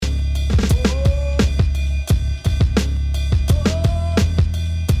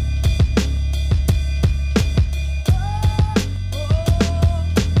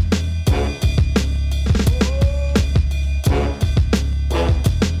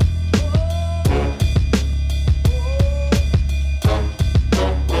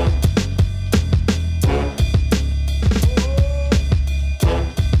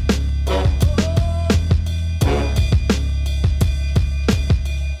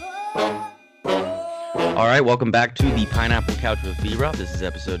All right, welcome back to the Pineapple Couch with Brob. This is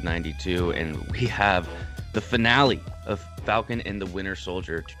episode 92, and we have the finale of Falcon and the Winter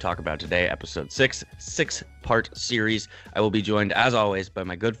Soldier to talk about today, episode 6, six-part series. I will be joined, as always, by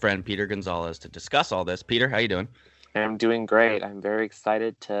my good friend Peter Gonzalez to discuss all this. Peter, how you doing? I'm doing great. I'm very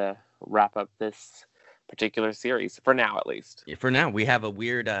excited to wrap up this particular series, for now at least. Yeah, for now, we have a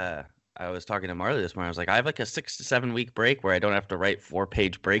weird... I was talking to Marley this morning. I was like, I have like a 6 to 7 week break where I don't have to write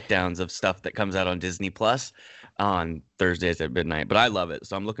 4-page breakdowns of stuff that comes out on Disney Plus on Thursdays at midnight. But I love it.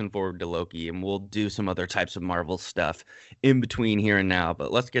 So I'm looking forward to Loki, and we'll do some other types of Marvel stuff in between here and now.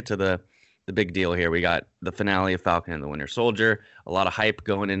 But let's get to the big deal here. We got the finale of Falcon and the Winter Soldier, a lot of hype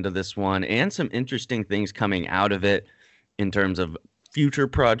going into this one, and some interesting things coming out of it in terms of future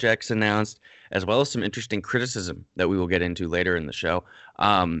projects announced, as well as some interesting criticism that we will get into later in the show.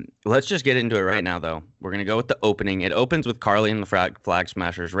 Let's just get into it right now, though. We're going to go with the opening. It opens with Karli and the Flag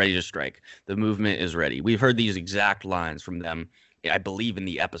Smashers ready to strike. The movement is ready. We've heard these exact lines from them, I believe, in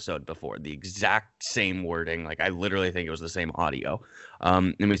the episode before. The exact same wording. Like, I literally think it was the same audio.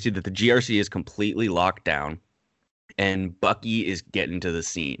 And we see that the GRC is completely locked down, and Bucky is getting to the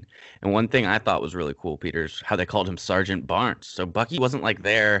scene. And one thing I thought was really cool, Peter, is how they called him Sergeant Barnes. So Bucky wasn't like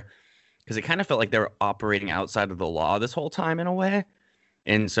there, because it kind of felt like they were operating outside of the law this whole time in a way.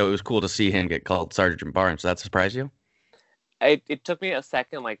 And so it was cool to see him get called Sergeant Barnes. Did that surprise you? It took me a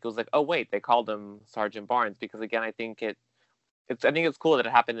second. Like, it was like, oh wait, they called him Sergeant Barnes, because again, I think it's cool that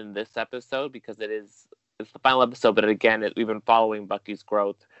it happened in this episode, because it's the final episode. But again, we've been following Bucky's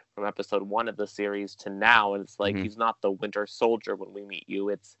growth from episode 1 of the series to now, and it's like he's not the Winter Soldier when we meet you.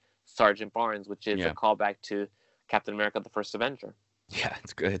 It's Sergeant Barnes, which is a callback to Captain America: The First Avenger. Yeah,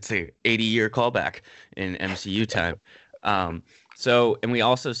 it's good. It's a 80-year callback in MCU time. And we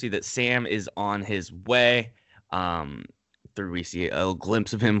also see that Sam is on his way. We see a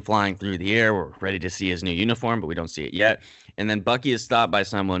glimpse of him flying through the air. We're ready to see his new uniform, but we don't see it yet. And then Bucky is stopped by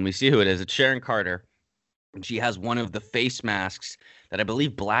someone. We see who it is. It's Sharon Carter. And she has one of the face masks that I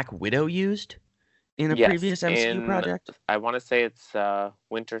believe Black Widow used in a previous MCU project. I want to say it's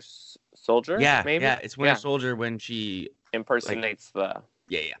Winter Soldier. Yeah, maybe. Yeah, it's Winter Soldier when she impersonates the.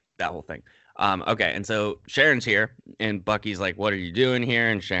 Yeah, that whole thing. Okay, and so Sharon's here, and Bucky's like, "What are you doing here?"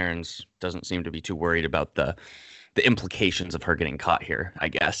 And Sharon's doesn't seem to be too worried about the implications of her getting caught here, I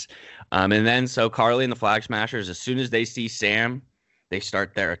guess. And then so Karli and the Flag Smashers, as soon as they see Sam, they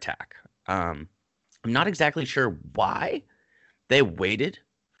start their attack. I'm not exactly sure why they waited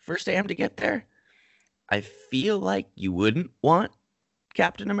for Sam to get there. I feel like you wouldn't want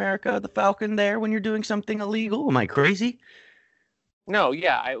Captain America, the Falcon, there when you're doing something illegal. Am I crazy? No,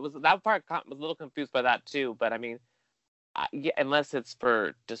 yeah, that part I was a little confused by that too. But I mean, unless it's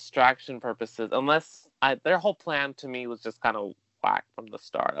for distraction purposes, their whole plan to me was just kind of whack from the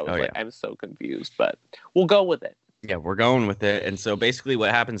start. I was I'm so confused, but we'll go with it. Yeah, we're going with it. And so basically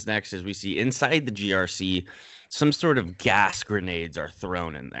what happens next is we see inside the GRC, some sort of gas grenades are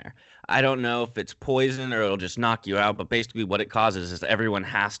thrown in there. I don't know if it's poison or it'll just knock you out, but basically what it causes is everyone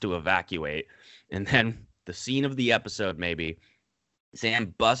has to evacuate. And then the scene of the episode, maybe,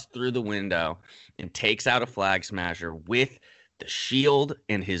 Sam busts through the window and takes out a Flag Smasher with the shield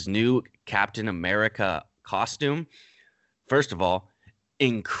and his new Captain America costume. First of all,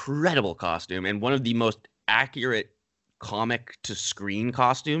 incredible costume, and one of the most accurate comic to screen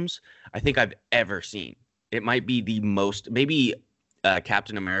costumes I think I've ever seen. It might be the most, maybe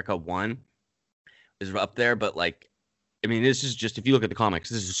Captain America 1 is up there, but this is just, if you look at the comics,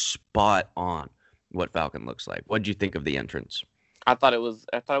 this is spot on what Falcon looks like. What did you think of the entrance? I thought it was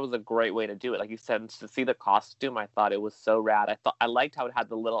a great way to do it. Like you said, to see the costume, I thought it was so rad. I liked how it had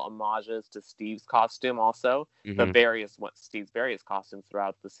the little homages to Steve's costume also, Steve's various costumes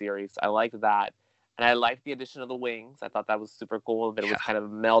throughout the series. I liked that. And I liked the addition of the wings. I thought that was super cool, that it was kind of a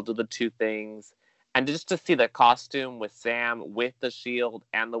meld of the two things. And just to see the costume with Sam, with the shield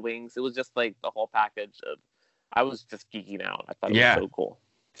and the wings, it was just like the whole package I was just geeking out. I thought it was so cool.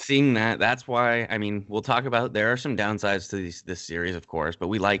 Seeing that's why, we'll talk about, there are some downsides to this series, of course, but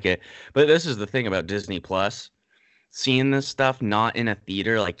we like it. But this is the thing about Disney Plus. Seeing this stuff not in a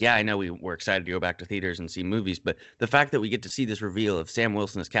theater, I know we're excited to go back to theaters and see movies, but the fact that we get to see this reveal of Sam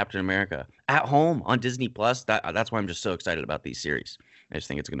Wilson as Captain America at home on Disney Plus, that's why I'm just so excited about these series. I just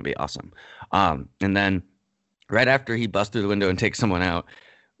think it's going to be awesome. And then right after he busts through the window and takes someone out,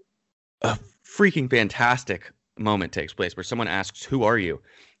 a freaking fantastic moment takes place where someone asks, "Who are you?"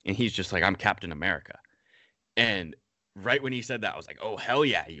 And he's just like, "I'm Captain America." And right when he said that, I was like, "Oh, hell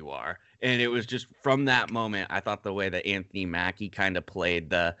yeah, you are." And it was just from that moment, I thought the way that Anthony Mackie kind of played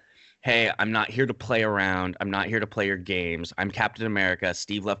the hey, I'm not here to play around. I'm not here to play your games. I'm Captain America.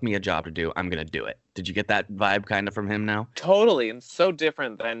 Steve left me a job to do. I'm going to do it. Did you get that vibe kind of from him now? Totally, and so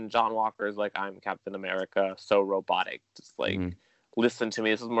different than John Walker's like, I'm Captain America, so robotic. Just like, listen to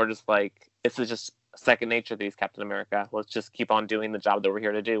me. This is more just like, this is just second nature to these Captain America. Let's just keep on doing the job that we're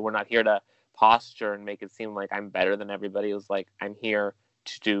here to do. We're not here to posture and make it seem like I'm better than everybody. It was like, I'm here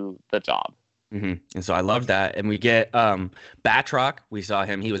to do the job. And so I love that. And we get Batroc. We saw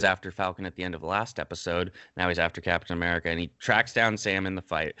him. He was after Falcon at the end of the last episode. Now he's after Captain America, and he tracks down Sam in the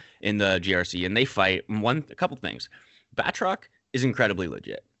fight in the GRC, and they fight. A couple things. Batroc is incredibly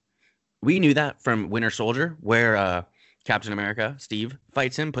legit. We knew that from Winter Soldier, where Captain America, Steve,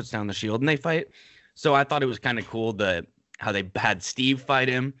 fights him, puts down the shield, and they fight. So I thought it was kind of cool how they had Steve fight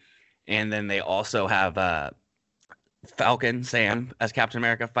him, and then they also have Falcon, Sam, as Captain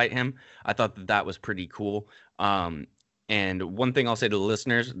America fight him. I thought that was pretty cool. And one thing I'll say to the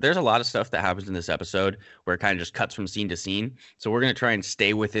listeners, there's a lot of stuff that happens in this episode where it kind of just cuts from scene to scene. So we're going to try and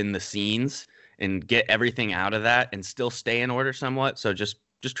stay within the scenes and get everything out of that and still stay in order somewhat. So just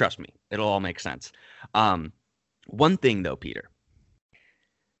trust me. It'll all make sense. One thing, though, Peter.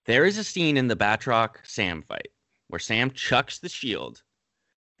 There is a scene in the Batroc-Sam fight where Sam chucks the shield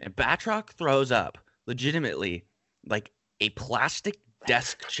and Batroc throws up legitimately like a plastic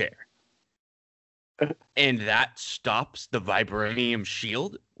desk chair, and that stops the vibranium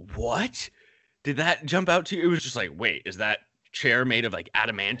shield. What? Did that jump out to you? It was just like, wait, is that chair made of like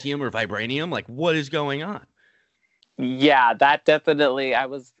adamantium or vibranium? Like, what is going on? Yeah, that definitely. I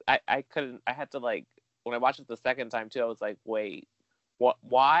couldn't. I had to, like, when I watched it the second time too, I was like, wait, what?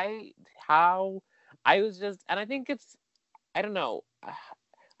 Why? How? I was just, and I think it's, I don't know.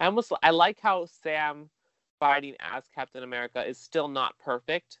 I like how Sam fighting as Captain America is still not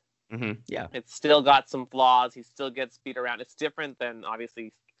perfect. Yeah. It's still got some flaws. He still gets beat around. It's different than,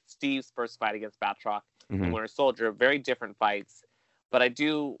 obviously, Steve's first fight against Batroc and Winter Soldier. Very different fights. But I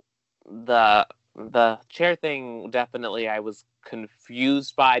do, the chair thing, definitely I was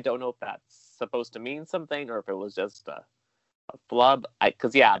confused by. I don't know if that's supposed to mean something or if it was just a flub.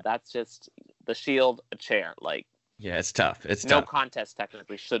 Because, that's just the shield, a chair. Like, yeah, it's tough. It's no tough. contest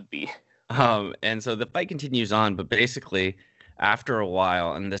technically should be. And so the fight continues on, but basically after a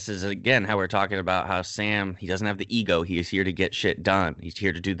while, and this is again how we're talking about how Sam, he doesn't have the ego. He is here to get shit done. He's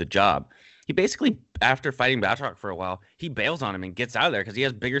here to do the job. He basically, after fighting Batroc for a while, he bails on him and gets out of there because he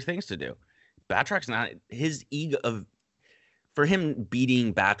has bigger things to do. Batroc's not his ego for him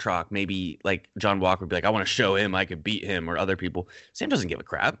beating Batroc. Maybe like John Walker would be like, I want to show him I could beat him, or other people. Sam doesn't give a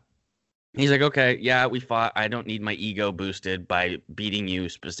crap. He's like, okay, yeah, we fought. I don't need my ego boosted by beating you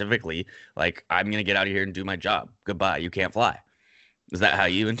specifically. Like, I'm going to get out of here and do my job. Goodbye. You can't fly. Is that how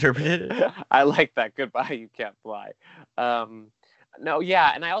you interpreted it? I like that. Goodbye. You can't fly. No,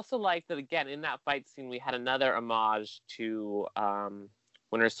 yeah. And I also like that, again, in that fight scene, we had another homage to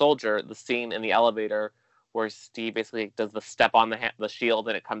Winter Soldier, the scene in the elevator where Steve basically does the step on the shield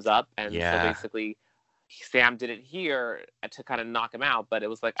and it comes up. And so basically Sam did it here to kind of knock him out, but it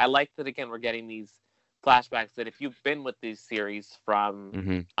was like, I like that, again, we're getting these flashbacks that if you've been with these series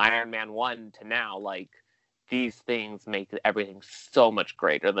from Iron Man 1 to now, like, these things make everything so much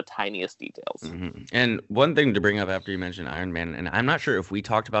greater, the tiniest details. And one thing to bring up after you mentioned Iron Man, and I'm not sure if we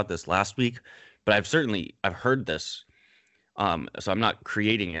talked about this last week, but I've heard this, so I'm not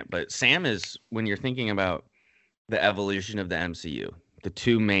creating it, but Sam is, when you're thinking about the evolution of the MCU, the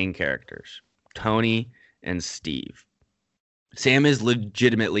two main characters, Tony and Steve. Sam is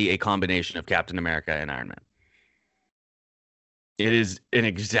legitimately a combination of Captain America and Iron Man. It is an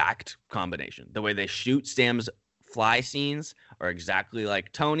exact combination. The way they shoot Sam's fly scenes are exactly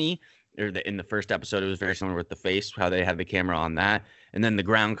like Tony. In the first episode, it was very similar with the face, how they had the camera on that. And then the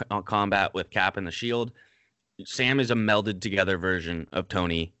ground combat with Cap and the shield. Sam is a melded together version of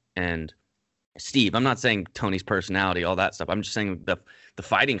Tony and Steve. I'm not saying Tony's personality, all that stuff. I'm just saying the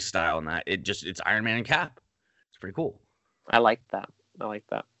fighting style and that. It's Iron Man and Cap. It's pretty cool. I like that.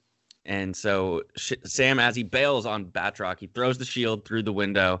 And so Sam, as he bails on Batroc, he throws the shield through the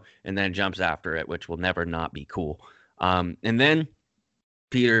window and then jumps after it, which will never not be cool. And then,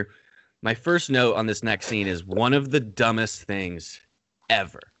 Peter, my first note on this next scene is one of the dumbest things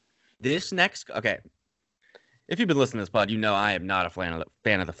ever. Okay. If you've been listening to this pod, you know I am not a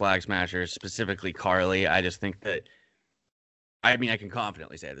fan of the Flag Smashers, specifically Carly. I just think that, I can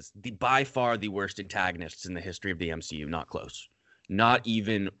confidently say this, by far the worst antagonists in the history of the MCU, not close. Not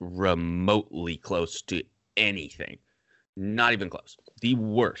even remotely close to anything. Not even close. The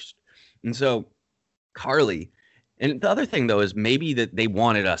worst. And so, Carly, and the other thing, though, is maybe that they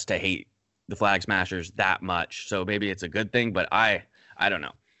wanted us to hate the Flag Smashers that much, so maybe it's a good thing, but I don't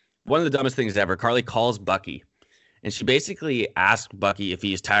know. one of the dumbest things ever. Carly calls Bucky, and she basically asks Bucky if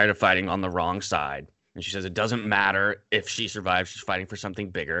he's tired of fighting on the wrong side. And she says it doesn't matter if she survives. She's fighting for something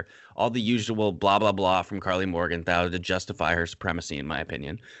bigger. All the usual blah, blah, blah from Carly Morgenthau to justify her supremacy, in my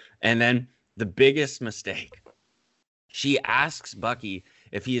opinion. And then the biggest mistake, she asks Bucky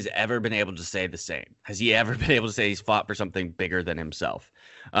if he has ever been able to say the same. Has he ever been able to say he's fought for something bigger than himself?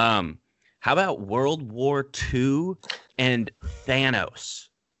 How about World War II and Thanos?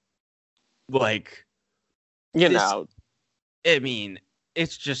 Like, I mean,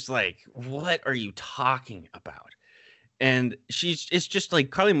 it's just like, what are you talking about? And it's just like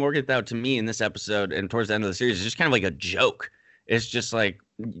Carly Morgenthau to me in this episode and towards the end of the series is just kind of like a joke. It's just like,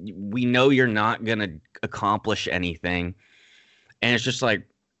 we know you're not going to accomplish anything. And it's just like,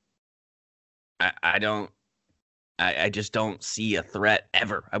 I just don't see a threat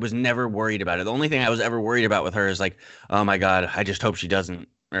ever. I was never worried about it. The only thing I was ever worried about with her is like, oh my God, I just hope she doesn't,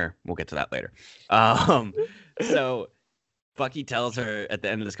 or we'll get to that later. So Bucky tells her at the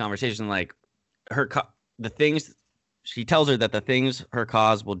end of this conversation, like she tells her that the things her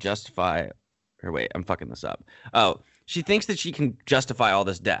cause will justify her. Wait, I'm fucking this up. Oh, she thinks that she can justify all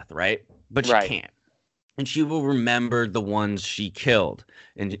this death, right? But she can't. And she will remember the ones she killed.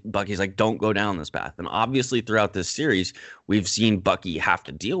 And Bucky's like, don't go down this path. And obviously throughout this series, we've seen Bucky have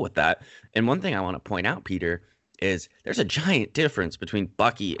to deal with that. And one thing I want to point out, Peter, is there's a giant difference between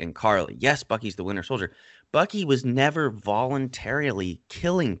Bucky and Carly. Yes, Bucky's the Winter Soldier. Bucky was never voluntarily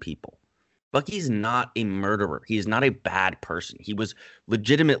killing people. Bucky's not a murderer. He is not a bad person. He was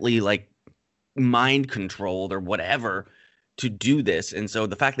legitimately like mind controlled or whatever to do this. And so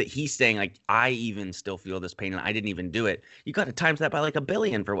the fact that he's saying like, I even still feel this pain and I didn't even do it, you got to times that by like 1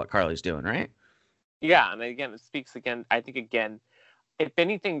 billion for what Carly's doing, right? Yeah. And again, it speaks again, I think again, if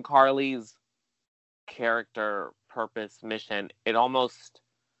anything, Carly's character, purpose, mission, it almost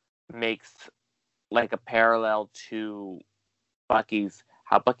makes like a parallel to Bucky's,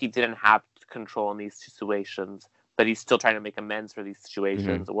 how Bucky didn't have control in these situations, but he's still trying to make amends for these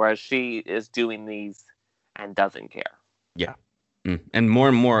situations, whereas she is doing these and doesn't care. Yeah. And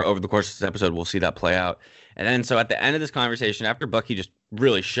more over the course of this episode, we'll see that play out. And then so at the end of this conversation, after Bucky just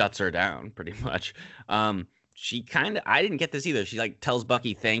really shuts her down pretty much, she kind of, I didn't get this either. She like tells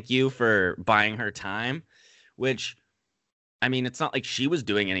Bucky, thank you for buying her time, which, I mean, it's not like she was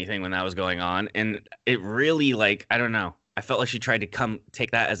doing anything when that was going on. And it really like, I don't know. I felt like she tried to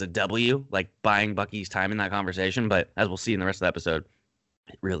take that as a W, like buying Bucky's time in that conversation. But as we'll see in the rest of the episode,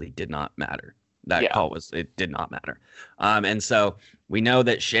 it really did not matter. That call it did not matter. And so we know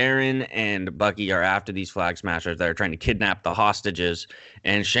that Sharon and Bucky are after these flag smashers that are trying to kidnap the hostages.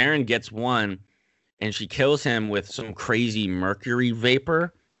 And Sharon gets one and she kills him with some crazy mercury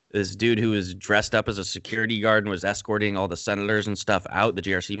vapor. This dude who is dressed up as a security guard and was escorting all the senators and stuff out, the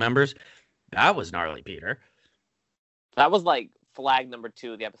GRC members. That was gnarly, Peter. That was like flag number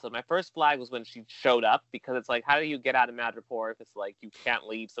 2 of the episode. My first flag was when she showed up, because it's like, how do you get out of Madripoor if it's like you can't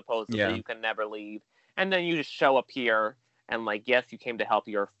leave, supposedly you can never leave, and then you just show up here and like, yes, you came to help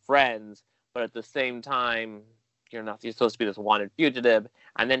your friends, but at the same time you're supposed to be this wanted fugitive.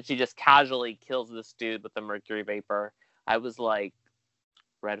 And then she just casually kills this dude with the mercury vapor. I was like,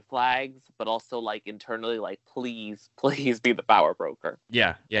 red flags, but also like internally like, please be the power broker.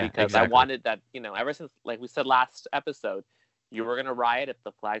 Yeah because exactly. I wanted that, ever since, like we said last episode, you were going to riot if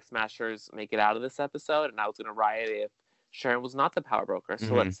the flag smashers make it out of this episode, and I was going to riot if Sharon was not the power broker.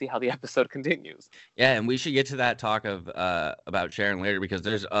 So let's see how the episode continues. Yeah, and we should get to that talk of about Sharon later, because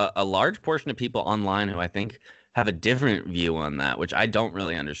there's a large portion of people online who I think have a different view on that, which I don't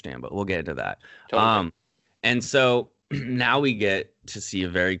really understand, but we'll get into that. Totally. And so now we get to see a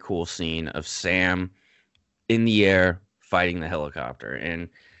very cool scene of Sam in the air fighting the helicopter. And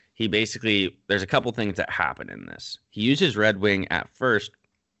he basically, there's a couple things that happen in this. He uses Red Wing at first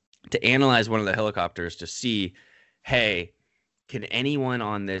to analyze one of the helicopters to see, hey, can anyone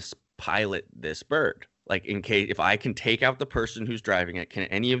on this pilot this bird? Like, in case, if I can take out the person who's driving it, can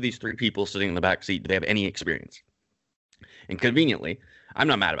any of these 3 people sitting in the back seat, do they have any experience? And conveniently, I'm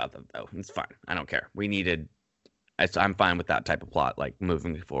not mad about that, though. It's fine. I don't care. I'm fine with that type of plot, like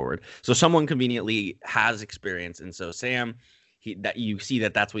moving forward. So someone conveniently has experience. And so Sam, you see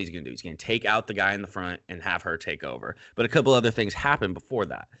that's what he's going to do. He's going to take out the guy in the front and have her take over. But a couple other things happen before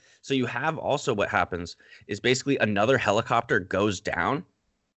that. So you have also what happens is basically another helicopter goes down,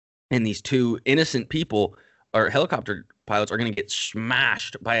 and these 2 innocent people or helicopter pilots are going to get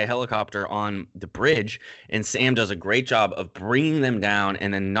smashed by a helicopter on the bridge. And Sam does a great job of bringing them down,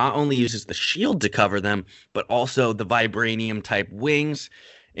 and then not only uses the shield to cover them, but also the vibranium type wings.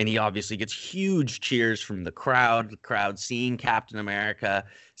 and he obviously gets huge cheers from the crowd seeing Captain America,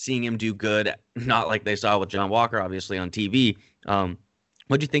 seeing him do good, not like they saw with John Walker, obviously, on TV.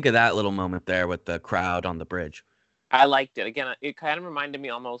 What'd you think of that little moment there with the crowd on the bridge? I liked it. Again, it kind of reminded me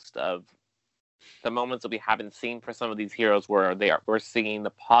almost of the moments that we haven't seen for some of these heroes where we're seeing the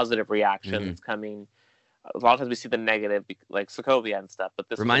positive reactions coming. A lot of times we see the negative, like Sokovia and stuff, but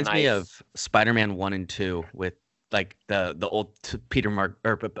this reminds me of Spider-Man 1 and 2 with like the old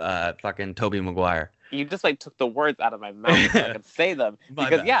fucking Tobey Maguire. You just like took the words out of my mouth so I could say them.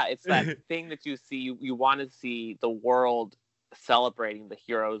 Because it's that thing that you see, you want to see the world celebrating the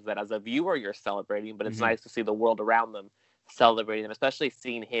heroes that as a viewer you're celebrating, but it's nice to see the world around them celebrating them, especially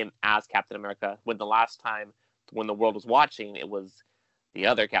seeing him as Captain America, when the last time when the world was watching, it was the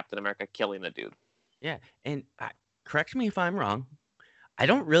other Captain America killing the dude. Yeah, and correct me if I'm wrong, I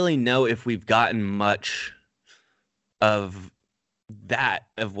don't really know if we've gotten much of that,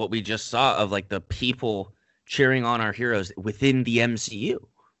 of what we just saw, of like the people cheering on our heroes within the MCU.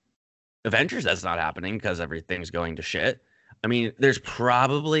 Avengers, that's not happening because everything's going to shit. I mean, there's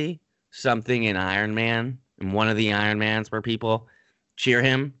probably something in Iron Man, in one of the Iron Mans, where people cheer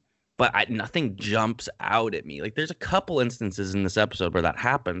him, but nothing jumps out at me. Like, there's a couple instances in this episode where that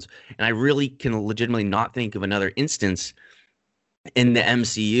happens, and I really can legitimately not think of another instance in the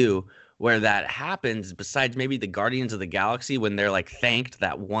MCU where that happens, besides maybe the Guardians of the Galaxy when they're like thanked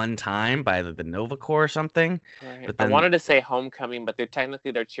that one time by the Nova Corps or something. Right. But then, I wanted to say Homecoming, but they're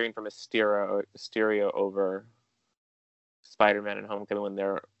cheering for Mysterio over Spider-Man and Homecoming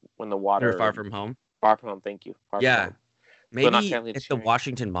when the water. Far From Home. Far From Home, thank you. Maybe it's the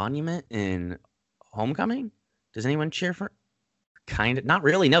Washington Monument in Homecoming. Does anyone cheer for? Kind of, not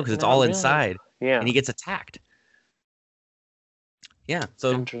really. No, because it's all inside. Yeah, and he gets attacked. Yeah,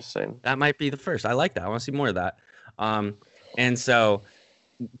 so interesting. That might be the first. I like that. I want to see more of that. And so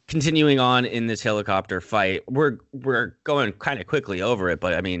continuing on in this helicopter fight, we're going kind of quickly over it,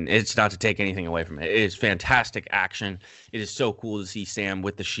 but I mean, it's not to take anything away from it. It is fantastic action. It is so cool to see Sam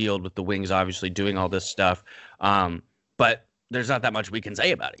with the shield, with the wings, obviously doing all this stuff. But there's not that much we can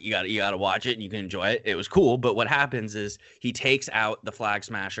say about it. You got to watch it and you can enjoy it. It was cool, but what happens is he takes out the Flag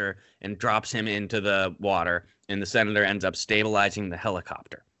Smasher and drops him into the water, and the Senator ends up stabilizing the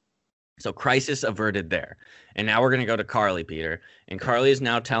helicopter. So crisis averted there. And now we're going to go to Carly, Peter. And Carly is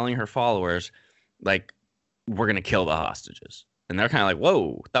now telling her followers, like, we're going to kill the hostages. And they're kind of like,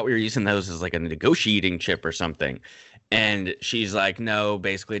 whoa, thought we were using those as like a negotiating chip or something. And she's like, no,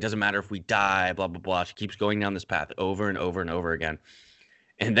 basically, it doesn't matter if we die, blah, blah, blah. She keeps going down this path over and over and over again.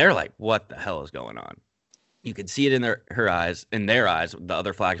 And they're like, what the hell is going on? You can see it in their eyes, the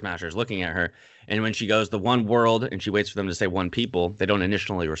other Flag Smashers looking at her. And when she goes, the one world, and she waits for them to say one people, they don't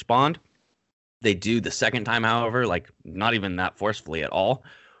initially respond. They do the second time, however, like not even that forcefully at all.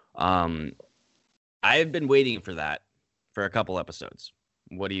 I have been waiting for that for a couple episodes.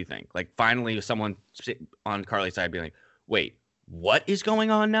 What do you think? Like, finally, someone on Carly's side being like, wait, what is going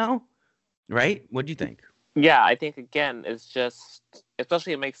on now? Right? What do you think? Yeah, I think, again, it's just,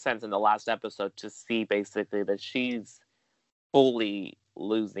 especially it makes sense in the last episode to see basically that she's fully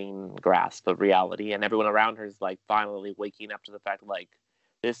losing grasp of reality, and everyone around her is like finally waking up to the fact, like,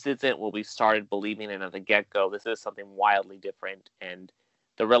 this isn't what we started believing in at the get-go. This is something wildly different, and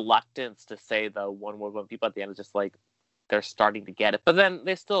the reluctance to say the one word one people at the end is just like, they're starting to get it, but then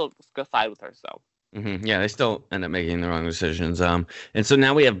they still go side with her. So yeah, they still end up making the wrong decisions. And so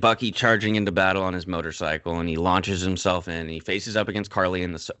now we have Bucky charging into battle on his motorcycle, and he launches himself in. He faces up against Carly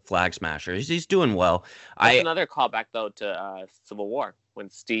and the Flag Smasher. He's doing well. That's another callback though to Civil War when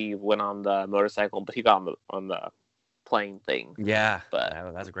Steve went on the motorcycle, but he got on the plane thing. Yeah,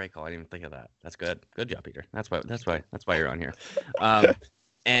 but that's a great call. I didn't even think of that. That's good. Good job, Peter. That's why you're on here.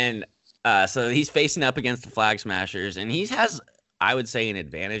 And so he's facing up against the Flag Smashers, and he has, I would say, an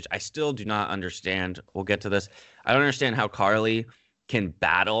advantage. I still do not understand. We'll get to this. I don't understand how Carly can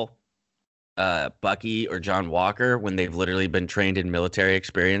battle Bucky or John Walker when they've literally been trained in military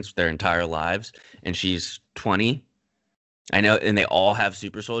experience their entire lives, and she's 20. I know, and they all have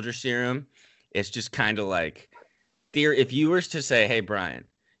super soldier serum. It's just kind of like, if you were to say, hey, Brian,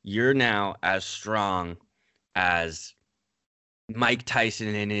 you're now as strong as Mike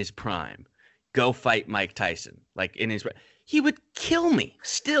Tyson in his prime. Go fight Mike Tyson. Like, he would kill me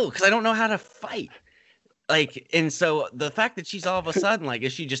still because I don't know how to fight. Like, and so the fact that she's all of a sudden, like,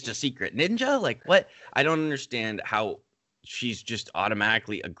 is she just a secret ninja? Like, what? I don't understand how she's just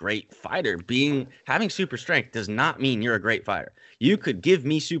automatically a great fighter. Having super strength does not mean you're a great fighter. You could give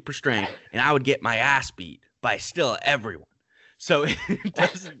me super strength and I would get my ass beat by still everyone. So it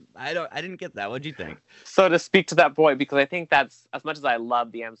doesn't. I didn't get that. What'd you think? So to speak to that point, because I think that's, as much as I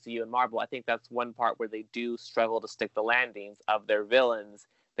love the MCU and Marvel, I think that's one part where they do struggle to stick the landings of their villains.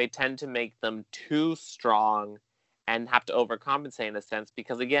 They tend to make them too strong and have to overcompensate in a sense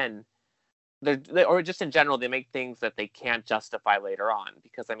because, again, or just in general, they make things that they can't justify later on.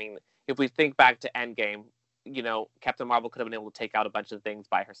 Because, I mean, if we think back to Endgame, Captain Marvel could have been able to take out a bunch of things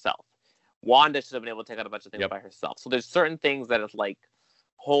by herself. Wanda should have been able to take out a bunch of things by herself. So there's certain things that is like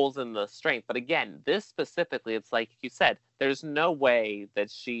holes in the strength. But again, this specifically, it's like you said, there's no way that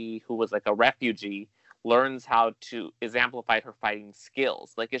she, who was like a refugee, learns how to is amplified her fighting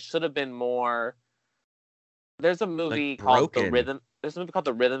skills. Like it should have been more. There's a movie called The Rhythm. There's a movie called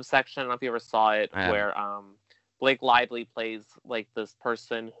The Rhythm Section. I don't know if you ever saw it, where Blake Lively plays like this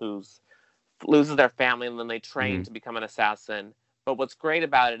person who's loses their family and then they train to become an assassin. But what's great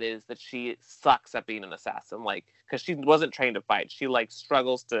about it is that she sucks at being an assassin, like, because she wasn't trained to fight. She like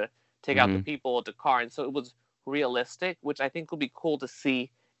struggles to take out the people at the car, and so it was realistic, which I think will be cool to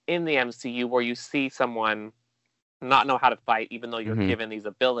see in the MCU, where you see someone not know how to fight, even though you're given these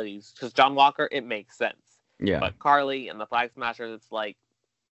abilities. Because John Walker, it makes sense. Yeah. But Carly and the Flag Smashers, it's like,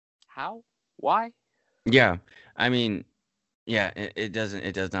 how? Why? Yeah. I mean, yeah, it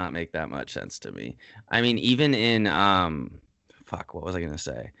does not make that much sense to me. I mean, even in what was I gonna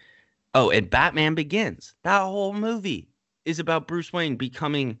say? Oh, and Batman Begins. That whole movie is about Bruce Wayne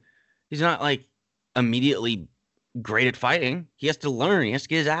becoming. He's not like immediately great at fighting. He has to learn. He has to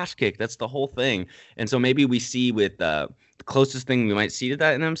get his ass kicked. That's the whole thing. And so maybe we see with the closest thing we might see to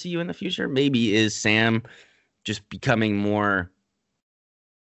that in MCU in the future, maybe is Sam just becoming more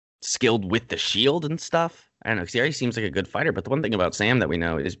skilled with the shield and stuff. I don't know, because he already seems like a good fighter. But the one thing about Sam that we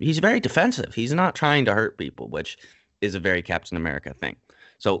know is he's very defensive. He's not trying to hurt people, which is a very Captain America thing.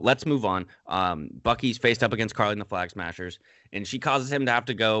 So let's move on. Bucky's faced up against Carly and the Flag Smashers, and she causes him to have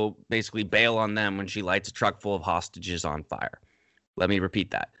to go basically bail on them when she lights a truck full of hostages on fire. Let me repeat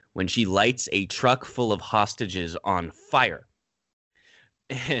that. When she lights a truck full of hostages on fire.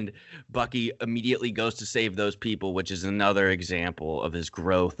 And Bucky immediately goes to save those people, which is another example of his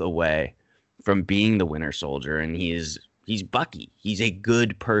growth away from being the Winter Soldier. And he's Bucky. He's a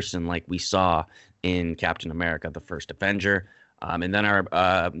good person like we saw in Captain America, the First Avenger. And then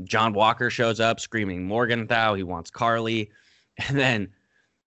our John Walker shows up screaming Morgenthau. He wants Carly. And then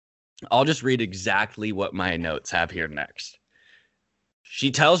I'll just read exactly what my notes have here next. She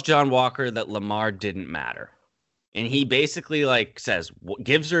tells John Walker that Lamar didn't matter. And he basically like says,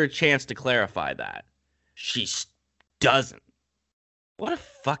 gives her a chance to clarify that. She doesn't. What a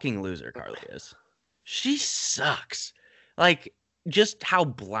fucking loser Carly is. She sucks. Like, just how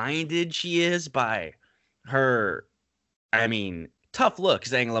blinded she is by her, I mean, tough look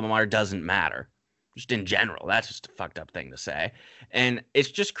saying Lamar doesn't matter. Just in general. That's just a fucked up thing to say. And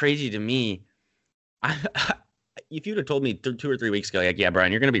it's just crazy to me. If you'd have told me 2 or 3 weeks ago, like, yeah,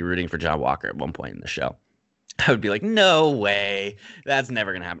 Brian, you're going to be rooting for John Walker at one point in the show, I would be like, no way. That's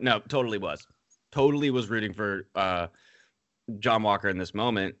never going to happen. No, totally was. Totally was rooting for John Walker in this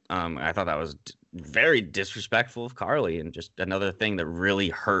moment. I thought that was very disrespectful of Carly and just another thing that really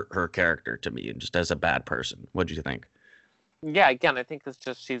hurt her character to me, and just as a bad person. What did you think? Yeah, again, I think it's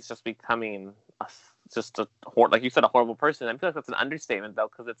just she's just becoming like you said, a horrible person. I feel like that's an understatement though,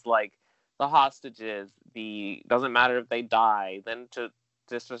 because it's like the hostages, doesn't matter if they die, then to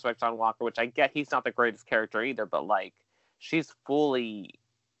disrespect John Walker, which I get he's not the greatest character either, but like she's fully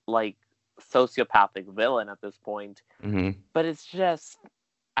like sociopathic villain at this point. But it's just,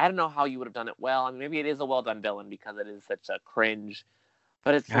 I don't know how you would have done it well. I mean, maybe it is a well done villain because it is such a cringe,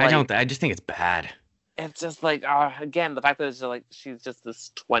 but it's I just think it's bad. It's just like, again, the fact that it's just like she's just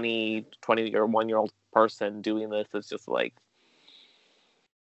this 21-year-old person doing this is just like,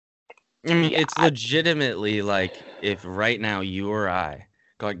 I mean, it's legitimately like if right now you or I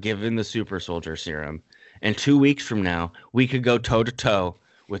got given the super soldier serum and 2 weeks from now we could go toe to toe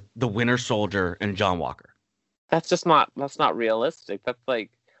with the Winter Soldier and John Walker. That's not realistic. That's like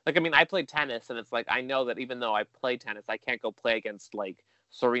I mean, I played tennis and it's like, I know that even though I play tennis, I can't go play against like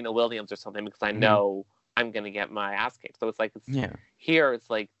Serena Williams or something because I know I'm going to get my ass kicked. So it's like, here it's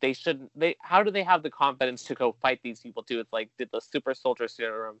like how do they have the confidence to go fight these people too? It's like, did the super soldier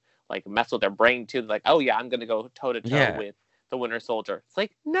serum like mess with their brain too? They're like, oh yeah, I'm going to go toe to toe with the Winter Soldier. It's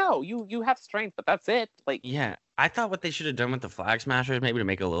like, no, you have strength, but that's it. Like, yeah, I thought what they should have done with the Flag Smashers, maybe to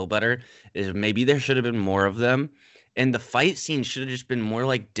make it a little better, is maybe there should have been more of them, and the fight scene should have just been more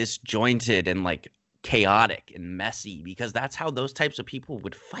like disjointed and like chaotic and messy, because that's how those types of people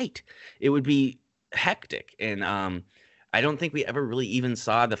would fight. It would be hectic, and I don't think we ever really even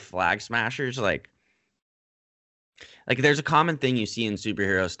saw the Flag Smashers like Like, there's a common thing you see in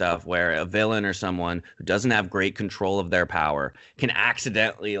superhero stuff where a villain or someone who doesn't have great control of their power can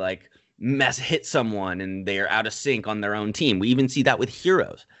accidentally, like, hit someone and they're out of sync on their own team. We even see that with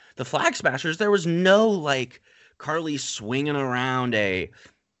heroes. The Flag Smashers, there was no, like, Carly swinging around a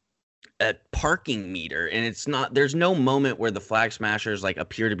parking meter, and there's no moment where the Flag Smashers, like,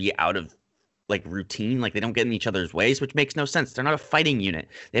 appear to be out of, like, routine, like they don't get in each other's ways, which makes no sense. They're not a fighting unit.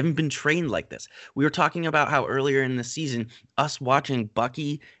 They haven't been trained like this. We were talking about how earlier in the season, us watching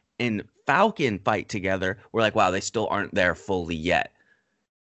Bucky and Falcon fight together, we're like, wow, they still aren't there fully yet.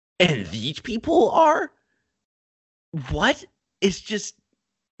 And these people are? What? It's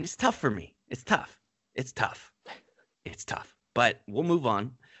tough for me. It's tough. But we'll move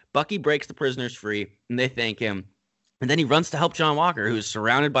on. Bucky breaks the prisoners free, and they thank him. And then he runs to help John Walker, who is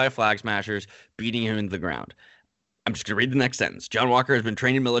surrounded by Flag Smashers, beating him into the ground. I'm just going to read the next sentence. John Walker has been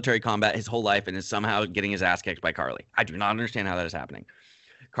trained in military combat his whole life and is somehow getting his ass kicked by Carly. I do not understand how that is happening.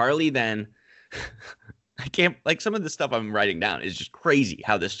 Carly then... I can't... Like, some of the stuff I'm writing down is just crazy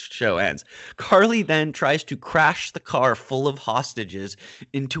how this show ends. Carly then tries to crash the car full of hostages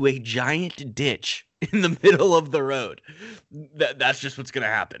into a giant ditch in the middle of the road. That's just what's going to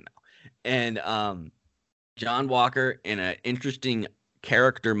happen now. And, John Walker, in an interesting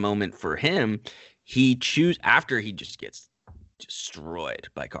character moment for him, after he just gets destroyed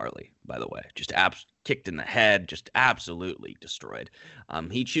by Carly, by the way, just kicked in the head, just absolutely destroyed.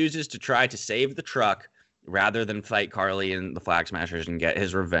 He chooses to try to save the truck rather than fight Carly and the Flag Smashers and get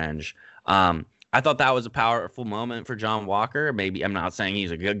his revenge. I thought that was a powerful moment for John Walker. Maybe I'm not saying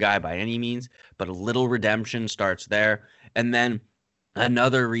he's a good guy by any means, but a little redemption starts there. And then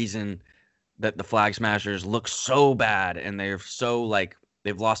another reason that the Flag Smashers look so bad and they're so, like,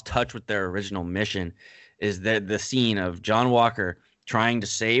 they've lost touch with their original mission is the scene of John Walker trying to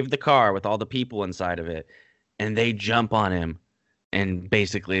save the car with all the people inside of it, and they jump on him and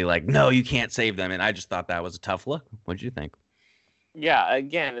basically, like, no, you can't save them. And I just thought that was a tough look. What did you think? Yeah,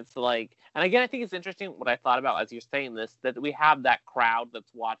 again, it's like, and again, I think it's interesting what I thought about as you're saying this, that we have that crowd that's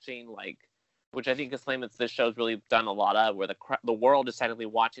watching, like, which I think is something that this show's really done a lot of, where the world is technically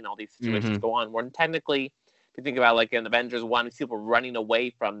watching all these situations go on. Where technically, if you think about, like, in Avengers 1, it's people running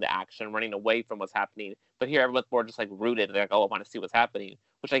away from the action, running away from what's happening. But here, everyone's more just, like, rooted. They're like, oh, I want to see what's happening,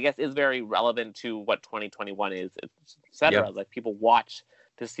 which I guess is very relevant to what 2021 is, et cetera. Yep. Like, people watch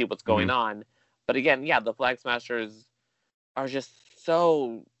to see what's going on. But again, yeah, the Flag Smashers are just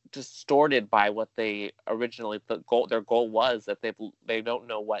so distorted by what they originally, their goal was, that they don't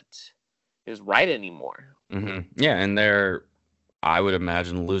know what is right anymore. Yeah, and they're, I would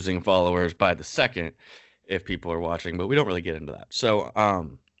imagine, losing followers by the second if people are watching, but we don't really get into that. So,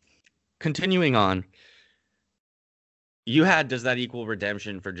 continuing on, does that equal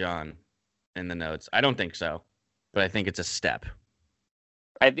redemption for John in the notes? I don't think so, but I think it's a step.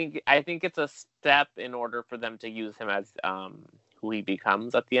 I think it's a step in order for them to use him as who he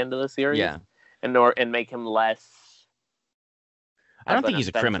becomes at the end of the series. Yeah, and make him less. I don't think he's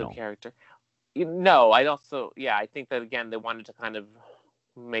a criminal character. No, I think that, again, they wanted to kind of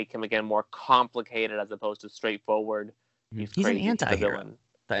make him, again, more complicated as opposed to straightforward. He's an anti-hero.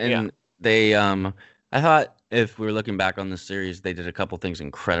 And they, I thought, if we were looking back on this series, they did a couple things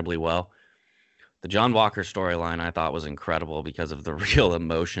incredibly well. The John Walker storyline, I thought, was incredible because of the real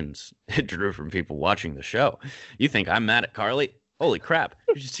emotions it drew from people watching the show. You think I'm mad at Carly? Holy crap.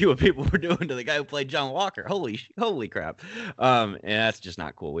 You should see what people were doing to the guy who played John Walker. Holy crap. And that's just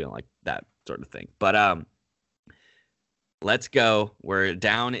not cool. We don't like that sort of thing. But let's go. We're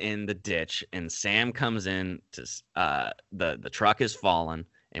down in the ditch, and Sam comes in to the truck has fallen,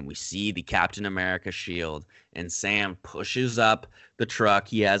 and we see the Captain America shield, and Sam pushes up the truck.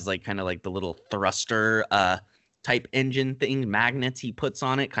 He has, like, kind of like the little thruster type engine thing, magnets he puts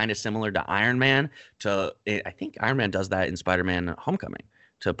on it, kind of similar to Iron Man. I think Iron Man does that in Spider-Man Homecoming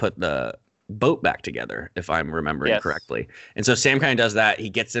to put the boat back together, if I'm remembering correctly. And so Sam kind of does that. He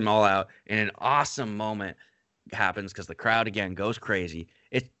gets them all out, and an awesome moment happens because the crowd again goes crazy.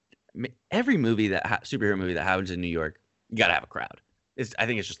 Every movie superhero movie that happens in New York, you gotta have a crowd. I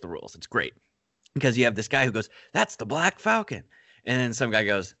think it's just the rules. It's great because you have this guy who goes, "That's the Black Falcon," and then some guy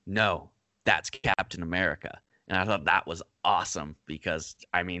goes, "No, that's Captain America." And I thought that was awesome because,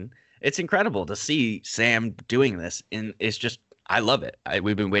 I mean, it's incredible to see Sam doing this, and it's just, I love it.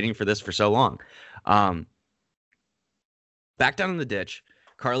 We've been waiting for this for so long. Back down in the ditch,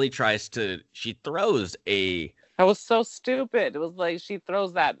 Carly she throws a... That was so stupid. It was like she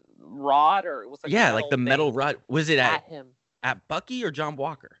throws that rod, or it was like... Yeah, like the metal rod. Was it at him? At Bucky or John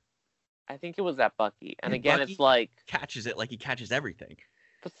Walker? I think it was at Bucky. And again, Bucky, it's like... catches it like he catches everything.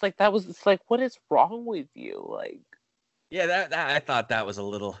 But it's like, what is wrong with you? Like... Yeah, that I thought that was a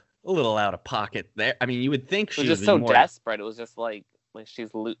little out of pocket there. I mean, you would think It was she would just be so more. desperate. It was just like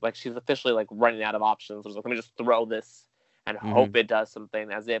she's officially like running out of options. It was like, let me just throw this and Mhm. hope it does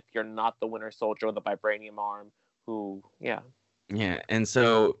something, as if you're not the Winter Soldier with the vibranium arm. Who, yeah, Yeah, and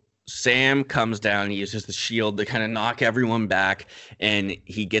so Sam comes down. He uses the shield to kind of knock everyone back, and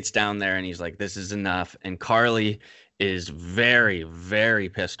he gets down there and he's like, "This is enough." And Carly is very, very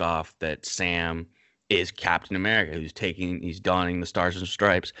pissed off that Sam is Captain America, he's donning the stars and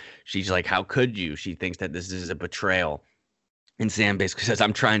stripes. She's like, "How could you?" She thinks that this is a betrayal. And Sam basically says,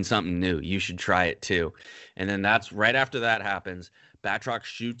 "I'm trying something new. You should try it too." And then that's right after that happens. Batroc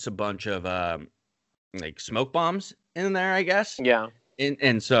shoots a bunch of like smoke bombs in there, I guess. yeah.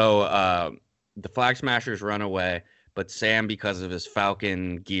 And so the Flag Smashers run away, but Sam, because of his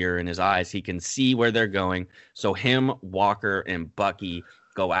Falcon gear in his eyes, he can see where they're going. So him, Walker, and Bucky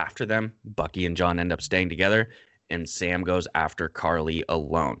go after them. Bucky and John end up staying together, and Sam goes after Carly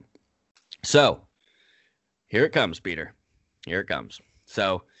alone. So here it comes, Peter. Here it comes.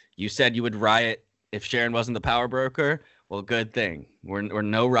 So you said you would riot if Sharon wasn't the power broker. Well, good thing. We're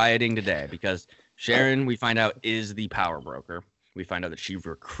no rioting today because Sharon, we find out, is the power broker. We find out that she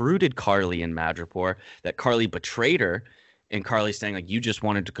recruited Carly in Madripoor, that Carly betrayed her, and Carly's saying, like, you just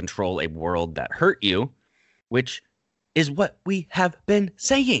wanted to control a world that hurt you, which is what we have been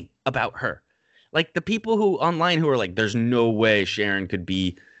saying about her. Like, the people who online who are like, there's no way Sharon could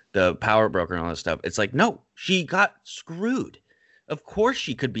be the power broker and all this stuff. It's like, no, she got screwed. Of course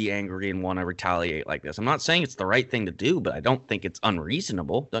she could be angry and want to retaliate like this. I'm not saying it's the right thing to do, but I don't think it's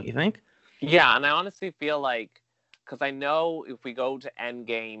unreasonable. Don't you think? Yeah, and I honestly feel like, because I know if we go to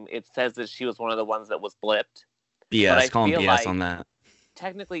Endgame, it says that she was one of the ones that was blipped. But I BS. Call him feel BS like on that.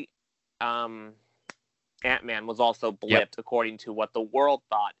 technically, Ant-Man was also Yep. blipped according to what the world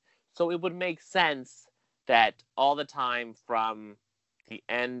thought. So it would make sense that all the time from the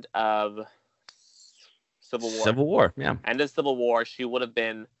end of Civil War. Yeah. Civil War, she would have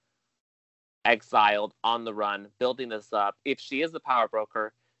been exiled, on the run, building this up. If she is the power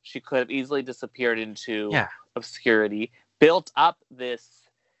broker, she could have easily disappeared into Yeah. obscurity, built up this,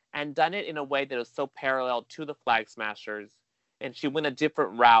 and done it in a way that was so parallel to the Flag Smashers, and she went a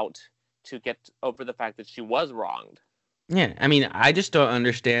different route to get over the fact that she was wronged. Yeah, I mean, I just don't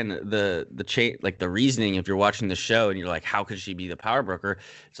understand like the reasoning if you're watching the show and you're like, how could she be the power broker?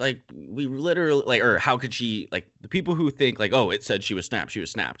 It's like we literally like, or how could she, like, the people who think like, oh, it said she was snapped, she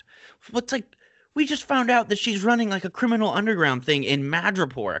was snapped. What's like, we just found out that she's running like a criminal underground thing in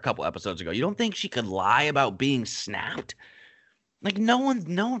Madripoor a couple episodes ago. You don't think she could lie about being snapped? Like, no one's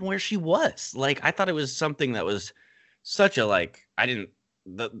known where she was. Like, I thought it was something that was such a, like, I didn't,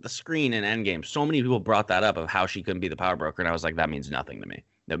 the screen in Endgame, so many people brought that up of how she couldn't be the power broker, and I was like, that means nothing to me.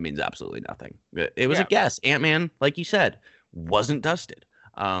 That means absolutely nothing. It was a guess. Ant-Man, like you said, wasn't dusted.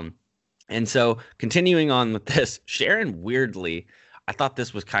 And so continuing on with this, Sharon, weirdly, I thought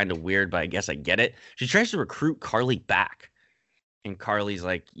this was kind of weird, but I guess I get it. She tries to recruit Carly back, and Carly's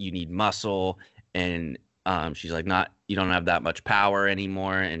like, you need muscle, and she's like, not, you don't have that much power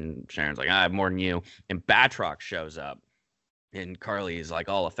anymore, and Sharon's like, I have more than you, and Batroc shows up. And Carly is like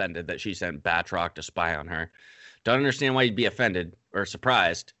all offended that she sent Batroc to spy on her. Don't understand why you'd be offended or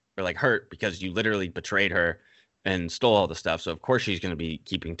surprised or like hurt, because you literally betrayed her and stole all the stuff. So of course she's going to be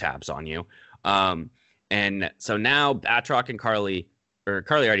keeping tabs on you. And so now Batroc and Carly, or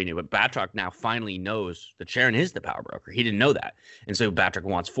Carly already knew, but Batroc now finally knows that Sharon is the power broker. He didn't know that. And so Batroc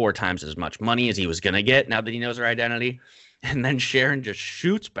wants 4 times as much money as he was going to get now that he knows her identity. And then Sharon just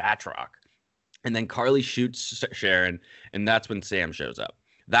shoots Batroc. And then Carly shoots Sharon, and that's when Sam shows up.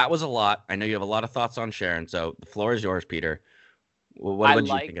 That was a lot. I know you have a lot of thoughts on Sharon, so the floor is yours, Peter. What did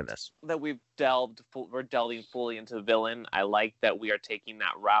you think of this? That we're delving fully into the villain. I like that we are taking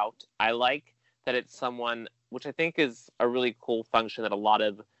that route. I like that it's someone, which I think is a really cool function that a lot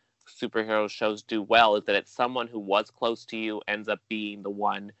of superhero shows do well, is that it's someone who was close to you ends up being the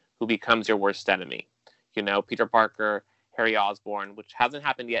one who becomes your worst enemy. You know, Peter Parker, Harry Osborn, which hasn't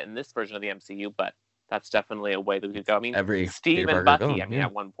happened yet in this version of the MCU, but that's definitely a way that we could go. I mean, Steve and Bucky,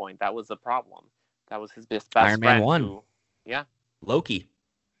 at one point, that was a problem. That was his best Iron Man friend. 1. Loki.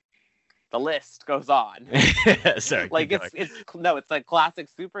 The list goes on. Sorry. Like, it's like classic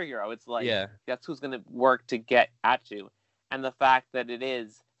superhero. It's like, that's who's going to work to get at you. And the fact that it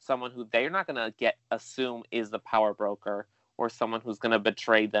is someone who they're not going to assume is the power broker, or someone who's going to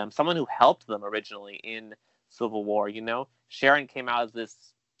betray them, someone who helped them originally in Civil War, you know? Sharon came out as this,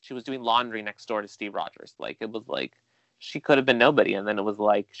 she was doing laundry next door to Steve Rogers. Like, it was like, she could have been nobody. And then it was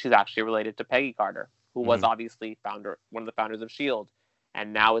like, she's actually related to Peggy Carter, who was obviously one of the founders of S.H.I.E.L.D.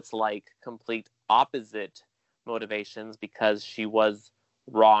 And now it's like complete opposite motivations because she was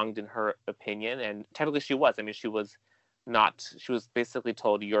wronged in her opinion, and technically she was. I mean, she was basically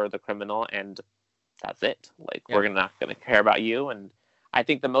told you're the criminal and that's it. Like, we're not going to care about you. And I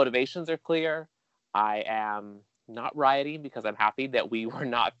think the motivations are clear. I am not rioting because I'm happy that we were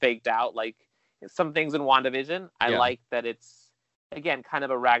not faked out like some things in WandaVision. I like that it's, again, kind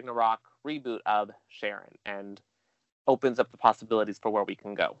of a Ragnarok reboot of Sharon and opens up the possibilities for where we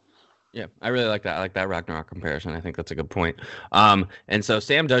can go. Yeah, I really like that. I like that Ragnarok comparison. I think that's a good point. And so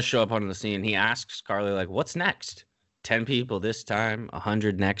Sam does show up on the scene. He asks Carly, like, what's next? 10 people this time,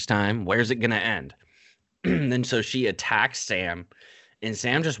 100 next time. Where's it going to end? And so she attacks Sam, and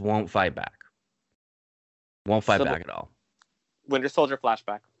Sam just won't fight back. Won't fight back at all. Winter Soldier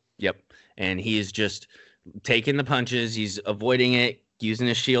flashback. Yep. And he's just taking the punches. He's avoiding it, using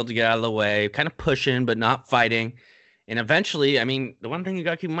his shield to get out of the way, kind of pushing, but not fighting. And eventually, I mean, the one thing you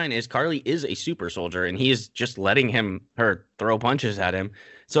got to keep in mind is Carly is a super soldier, and he is just letting her throw punches at him.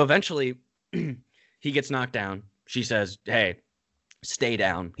 So eventually, he gets knocked down. She says, hey, stay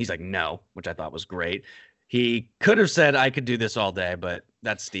down. He's like, no, which I thought was great. He could have said, I could do this all day, but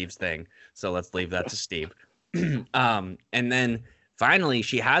that's Steve's thing. So let's leave that to Steve. And then finally,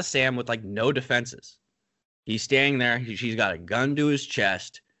 she has Sam with like no defenses. He's standing there. She's got a gun to his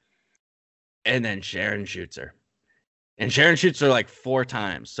chest. And then Sharon shoots her. And Sharon shoots her like 4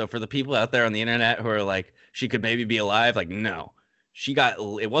 times. So for the people out there on the internet who are like, she could maybe be alive, like, no.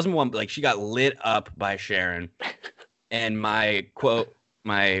 It wasn't one, like, she got lit up by Sharon. And my quote,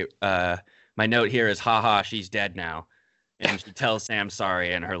 my note here is, haha, she's dead now. And she tells Sam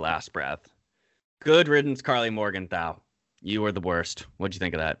sorry in her last breath. Good riddance, Carly Morgenthau. You were the worst. What'd you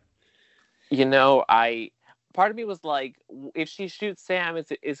think of that? You know, part of me was like, if she shoots Sam,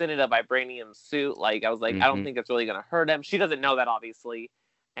 isn't it a vibranium suit? Like, I was like, I don't think it's really going to hurt him. She doesn't know that, obviously.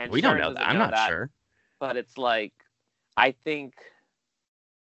 And we don't know that. I'm not sure. But it's like, I think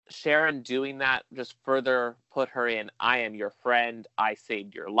Sharon doing that just further put her in, I am your friend. I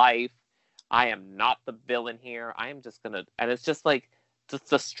saved your life. I am not the villain here. I am just going to, and it's just like, just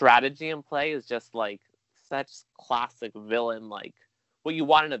the strategy in play is just like such classic villain, like what you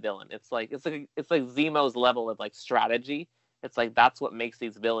want in a villain. It's like Zemo's level of like strategy. It's like, that's what makes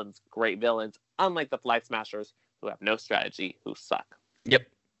these villains great villains, unlike the Flag Smashers who have no strategy, who suck. Yep.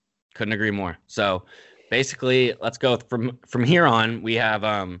 Couldn't agree more. So basically, let's go from here on. We have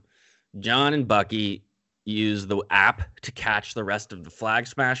John and Bucky use the app to catch the rest of the Flag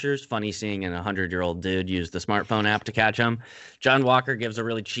Smashers. Funny seeing a 100-year-old dude use the smartphone app to catch them. John Walker gives a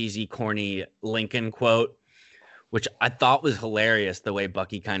really cheesy, corny Lincoln quote, which I thought was hilarious, the way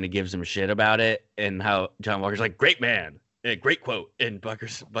Bucky kind of gives him shit about it, and how John Walker's like, great man, great quote, and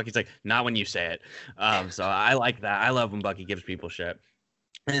Bucky's like, not when you say it. So I like that. I love when Bucky gives people shit.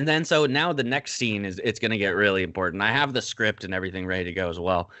 And then, so now the next scene it's going to get really important. I have the script and everything ready to go as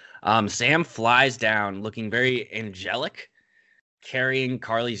well. Sam flies down looking very angelic, carrying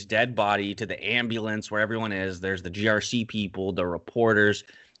Carly's dead body to the ambulance where everyone is. There's the GRC people, the reporters,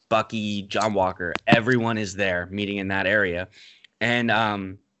 Bucky, John Walker, everyone is there meeting in that area.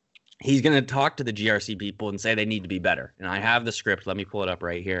 And he's going to talk to the GRC people and say they need to be better. And I have the script. Let me pull it up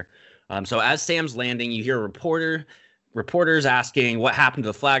right here. So as Sam's landing, you hear reporters asking, what happened to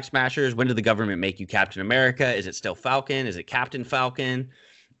the Flag Smashers? When did the government make you Captain America? Is it still Falcon? Is it Captain Falcon?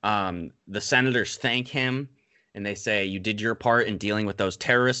 The senators thank him, and they say, you did your part in dealing with those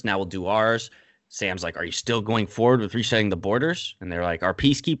terrorists. Now we'll do ours. Sam's like, are you still going forward with resetting the borders? And they're like, our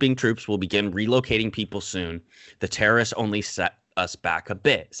peacekeeping troops will begin relocating people soon. The terrorists only set us back a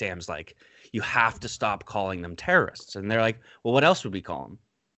bit. Sam's like, you have to stop calling them terrorists. And they're like, well, what else would we call them?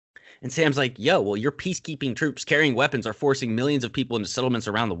 And Sam's like, yo, well, your peacekeeping troops carrying weapons are forcing millions of people into settlements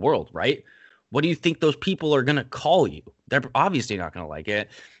around the world, right? What do you think those people are going to call you? They're obviously not going to like it.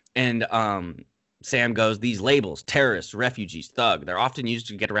 And Sam goes, these labels, terrorists, refugees, thug, they're often used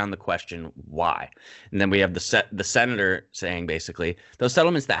to get around the question, why? And then we have the senator saying, basically, those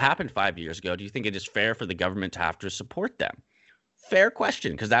settlements that happened 5 years ago, do you think it is fair for the government to have to support them? Fair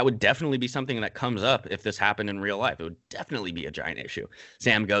question, because that would definitely be something that comes up if this happened in real life. It would definitely be a giant issue.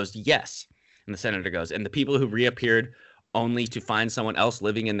 Sam goes, yes. And the senator goes, and the people who reappeared only to find someone else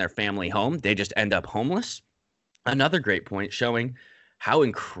living in their family home, they just end up homeless? Another great point showing how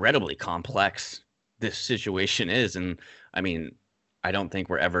incredibly complex this situation is. And I mean, I don't think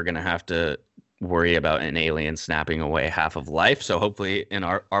we're ever going to have to worry about an alien snapping away half of life. So hopefully in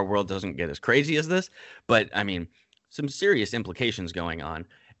our world doesn't get as crazy as this. But I mean, some serious implications going on.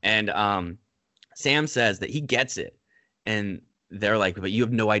 And Sam says that he gets it. And they're like, but you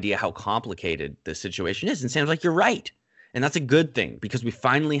have no idea how complicated this situation is. And Sam's like, you're right. And that's a good thing because we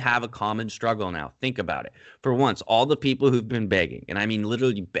finally have a common struggle now. Think about it. For once, all the people who've been begging, and I mean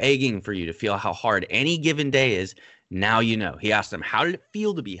literally begging for you to feel how hard any given day is, now you know. He asked them, how did it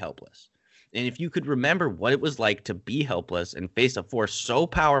feel to be helpless? And if you could remember what it was like to be helpless and face a force so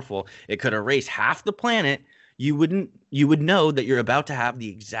powerful it could erase half the planet, you would know that you're about to have the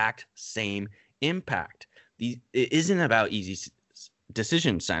exact same impact. It isn't about easy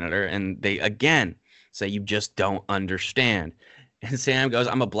decisions, Senator. And they again say you just don't understand. And Sam goes,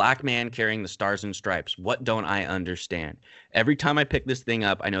 I'm a black man carrying the stars and stripes. What don't I understand? Every time I pick this thing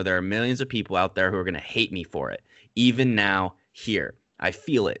up, I know there are millions of people out there who are going to hate me for it. Even now, here. I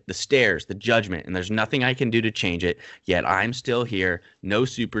feel it, the stares, the judgment, and there's nothing I can do to change it. Yet I'm still here. No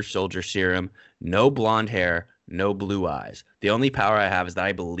super soldier serum, no blonde hair, no blue eyes. The only power I have is that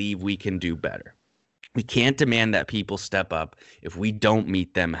I believe we can do better. We can't demand that people step up if we don't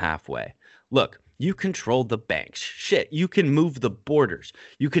meet them halfway. Look, you control the banks. Shit, you can move the borders.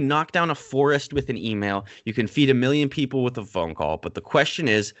 You can knock down a forest with an email. You can feed 1 million people with a phone call. But the question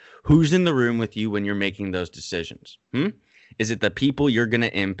is, who's in the room with you when you're making those decisions? Is it the people you're going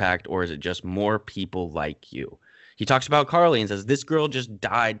to impact, or is it just more people like you? He talks about Carly and says, this girl just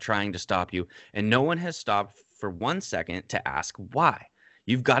died trying to stop you, and no one has stopped for 1 second to ask why.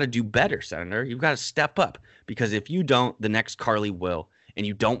 You've got to do better, Senator. You've got to step up, because if you don't, the next Carly will, and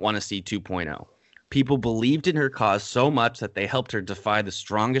you don't want to see 2.0. People believed in her cause so much that they helped her defy the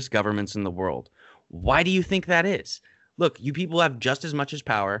strongest governments in the world. Why do you think that is? Look, you people have just as much as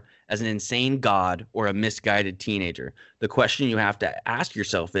power as an insane god or a misguided teenager. The question you have to ask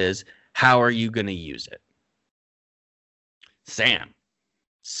yourself is, how are you going to use it? Sam,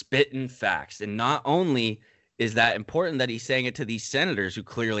 spitting facts. And not only is that important that he's saying it to these senators who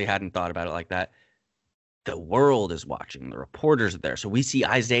clearly hadn't thought about it like that, the world is watching. The reporters are there. So we see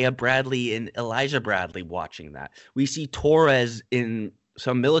Isaiah Bradley and Elijah Bradley watching that. We see Torres in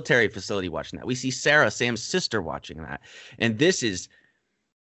some military facility watching that. We see Sarah, Sam's sister, watching that. And this is,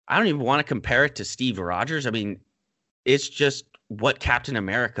 I don't even want to compare it to Steve Rogers. I mean, it's just what Captain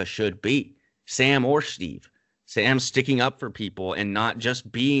America should be. Sam or Steve. Sam sticking up for people and not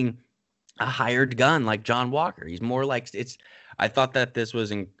just being a hired gun like John Walker. He's more like, I thought that it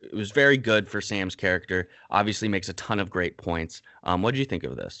was very good for Sam's character. Obviously makes a ton of great points. What did you think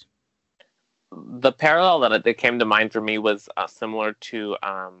of this? The parallel that came to mind for me was similar to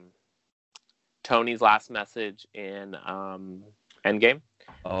Tony's last message in Endgame.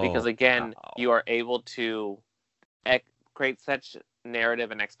 Because again, you are able to create such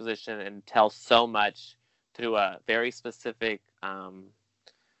narrative and exposition and tell so much through a very specific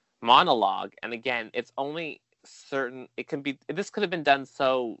monologue. And again, it's only certain, this could have been done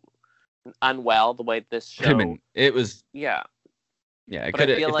so unwell the way this show. It was. Yeah. Yeah, it could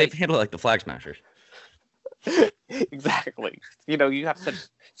have, if they've handled it like the Flag Smashers. Exactly. You know, you have such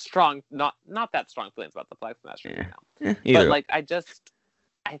strong, not that strong feelings about the Flag Smashers now. Either. But like, I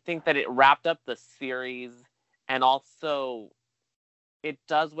think that it wrapped up the series, and also it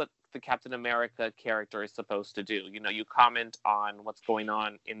does what the Captain America character is supposed to do. You know, you comment on what's going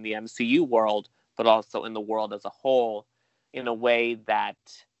on in the MCU world, but also in the world as a whole, in a way that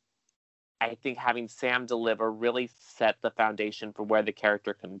I think having Sam deliver really set the foundation for where the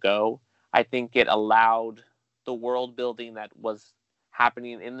character can go. I think it allowed the world building that was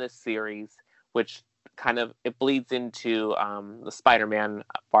happening in this series, which kind of, it bleeds into the Spider-Man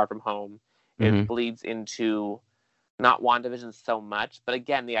Far From Home. It bleeds into not WandaVision so much, but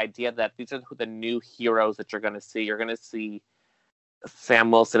again, the idea that these are the new heroes that you're going to see. You're going to see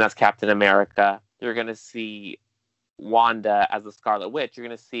Sam Wilson as Captain America. You're going to see Wanda as the Scarlet Witch. You're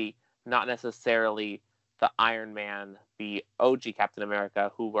going to see not necessarily the Iron Man, the OG Captain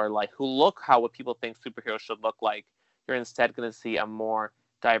America, who look what people think superheroes should look like. You're instead going to see a more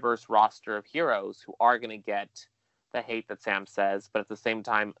diverse roster of heroes who are going to get the hate that Sam says, but at the same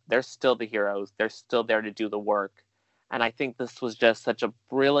time, they're still the heroes. They're still there to do the work. And I think this was just such a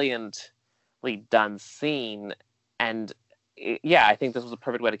brilliantly done scene. And I think this was a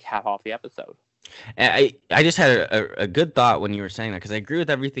perfect way to cap off the episode. And I just had a good thought when you were saying that, because I agree with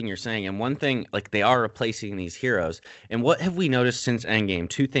everything you're saying. And one thing, like, they are replacing these heroes. And what have we noticed since Endgame?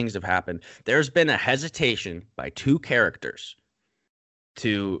 Two things have happened. There's been a hesitation by two characters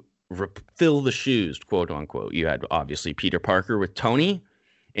to fill the shoes, quote unquote. You had obviously Peter Parker with Tony,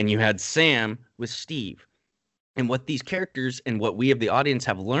 and you had Sam with Steve. And what these characters and what we of the audience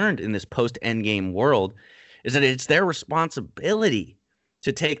have learned in this post-Endgame world is that it's their responsibility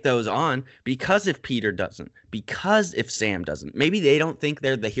to take those on, because if Peter doesn't, because if Sam doesn't, maybe they don't think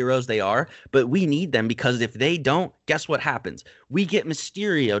they're the heroes they are, but we need them, because if they don't, guess what happens? We get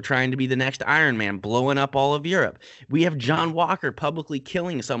Mysterio trying to be the next Iron Man, blowing up all of Europe. We have John Walker publicly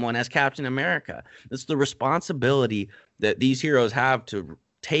killing someone as Captain America. It's the responsibility that these heroes have to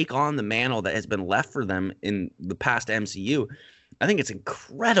take on the mantle that has been left for them in the past MCU. I think it's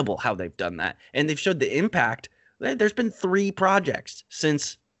incredible how they've done that. And they've showed the impact. There's been 3 projects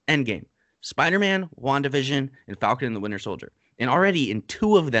since Endgame: Spider-Man, WandaVision, and Falcon and the Winter Soldier. And already in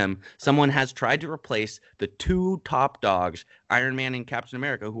 2 of them, someone has tried to replace the 2 top dogs, Iron Man and Captain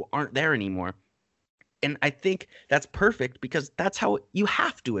America, who aren't there anymore. And I think that's perfect, because that's how you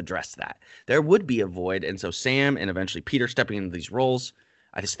have to address that. There would be a void. And so Sam and eventually Peter stepping into these roles,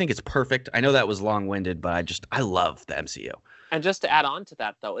 I just think it's perfect. I know that was long-winded, but I love the MCU. And just to add on to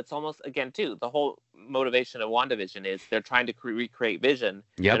that, though, it's almost, again, too, the whole motivation of WandaVision is they're trying to recreate Vision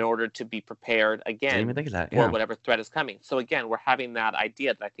in order to be prepared, again, didn't even think of that. for whatever threat is coming. So, again, we're having that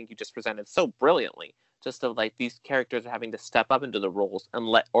idea that I think you just presented so brilliantly, just of, like, these characters are having to step up into the roles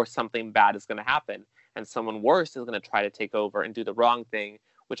or something bad is going to happen, and someone worse is going to try to take over and do the wrong thing,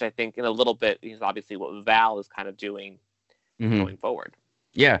 which I think in a little bit is obviously what Val is kind of doing going forward.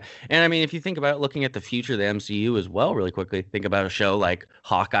 Yeah. And I mean, if you think about it, looking at the future of the MCU as well, really quickly, think about a show like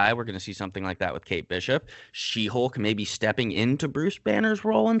Hawkeye. We're going to see something like that with Kate Bishop. She-Hulk maybe stepping into Bruce Banner's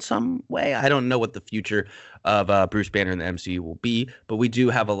role in some way. I don't know what the future of Bruce Banner in the MCU will be, but we do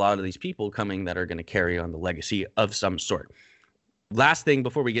have a lot of these people coming that are going to carry on the legacy of some sort. Last thing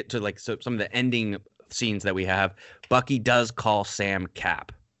before we get to like some of the ending scenes that we have, Bucky does call Sam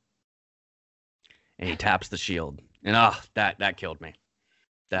Cap. And he taps the shield. And that killed me.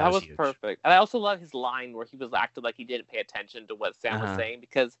 That was huge. Perfect. And I also love his line where he was acting like he didn't pay attention to what Sam was saying,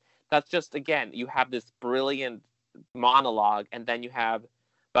 because that's just, again, you have this brilliant monologue, and then you have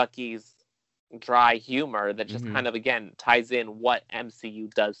Bucky's dry humor that just kind of, again, ties in what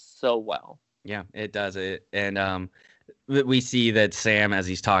MCU does so well. Yeah, it does. And we see that Sam, as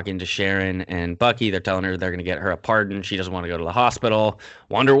he's talking to Sharon and Bucky, they're telling her they're going to get her a pardon. She doesn't want to go to the hospital.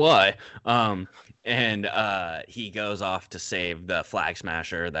 Wonder why. And he goes off to save the flag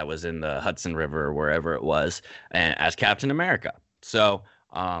smasher that was in the Hudson River or wherever it was, as Captain America. So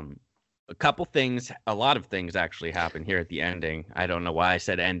a lot of things actually happen here at the ending. I don't know why I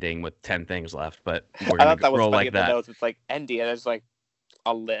said ending with 10 things left, but we're going to roll like that. It's like ending, and it's like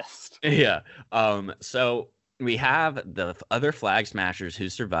a list. Yeah. So we have the other flag smashers who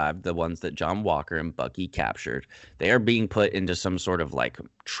survived, the ones that John Walker and Bucky captured. They are being put into some sort of like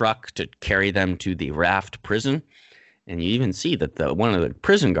truck to carry them to the Raft prison. And you even see that one of the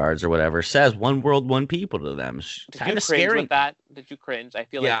prison guards or whatever says "One world, one people" to them. Kind of scary. With that? Did you cringe? I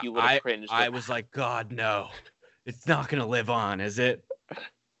feel like you would have cringed. I was like, God, no. It's not going to live on, is it?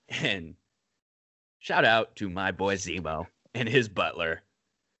 And shout out to my boy Zemo and his butler.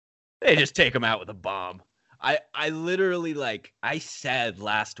 They just take him out with a bomb. I literally, like I said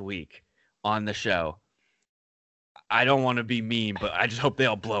last week on the show, I don't want to be mean, but I just hope they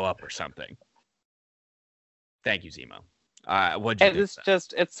all blow up or something. Thank you, Zemo.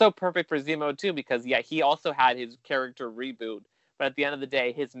 It's so perfect for Zemo too, because he also had his character reboot, but at the end of the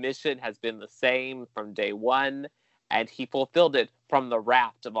day, his mission has been the same from day one, and he fulfilled it from the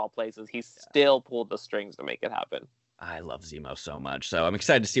Raft of all places. He still pulled the strings to make it happen. I love Zemo so much. So I'm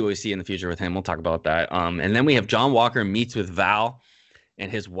excited to see what we see in the future with him. We'll talk about that. And then we have John Walker meets with Val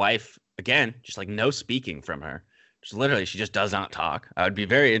and his wife. Again, just like no speaking from her. Just literally, she just does not talk. I would be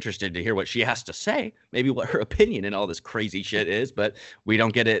very interested to hear what she has to say. Maybe what her opinion in all this crazy shit is, but we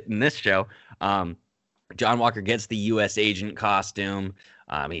don't get it in this show. John Walker gets the U.S. agent costume.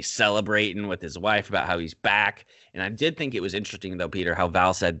 He's celebrating with his wife about how he's back. And I did think it was interesting, though, Peter, how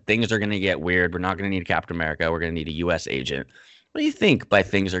Val said things are going to get weird. We're not going to need Captain America. We're going to need a U.S. agent. What do you think what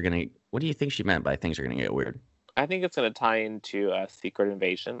do you think she meant by things are going to get weird? I think it's going to tie into Secret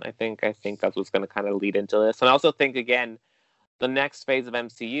Invasion. I think that's what's going to kind of lead into this. And I also think, again, the next phase of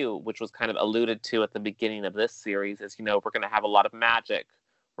MCU, which was kind of alluded to at the beginning of this series, is, we're going to have a lot of magic.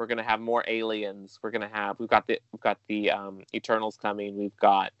 We're going to have more aliens. We've got the Eternals coming. We've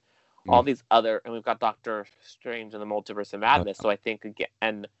got all these other, and we've got Doctor Strange and the Multiverse of Madness. So I think, again,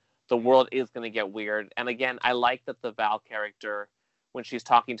 and the world is going to get weird. And again, I like that the Val character, when she's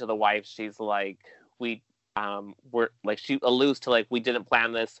talking to the wife, she's like, we're like, she alludes to like, we didn't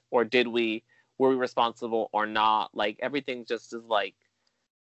plan this, or did we? Were we responsible or not? Like, everything just is like,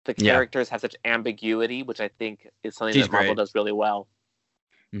 the characters have such ambiguity, which I think is something that Marvel does really well.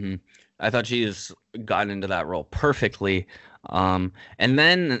 Mm-hmm. I thought she's gotten into that role perfectly. And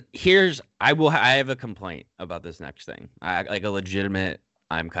then I have a complaint about this next thing. Like a legitimate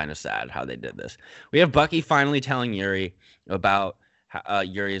I'm kind of sad how they did this. We have Bucky finally telling Yuri about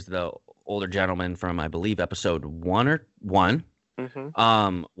Yuri is the older gentleman from, I believe, episode one,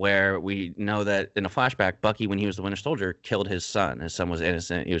 where we know that in a flashback, Bucky, when he was the Winter Soldier, killed his son. His son was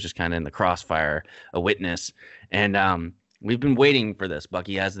innocent. He was just kind of in the crossfire, a witness. And we've been waiting for this.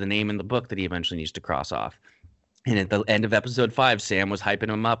 Bucky has the name in the book that he eventually needs to cross off. And at the end of episode 5, Sam was hyping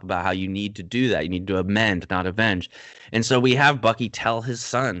him up about how you need to do that. You need to amend, not avenge. And so we have Bucky tell his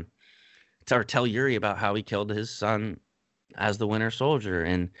son, or tell Yuri about how he killed his son as the Winter Soldier.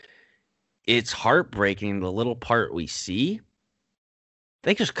 And it's heartbreaking, the little part we see.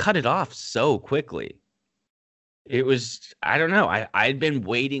 They just cut it off so quickly. It was, I don't know. I'd been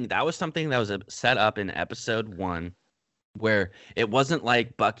waiting. That was something that was set up in episode 1, where it wasn't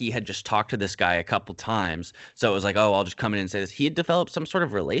like Bucky had just talked to this guy a couple times. So it was like, oh, I'll just come in and say this. He had developed some sort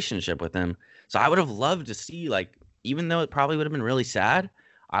of relationship with him. So I would have loved to see, like, even though it probably would have been really sad,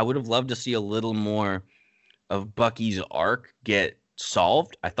 I would have loved to see a little more of Bucky's arc get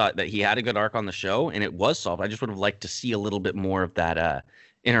solved. I thought that he had a good arc on the show, and it was solved. I just would have liked to see a little bit more of that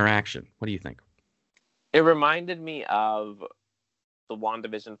interaction. What do you think? It reminded me of the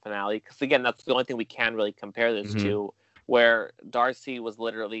WandaVision finale, because, again, that's the only thing we can really compare this to, where Darcy was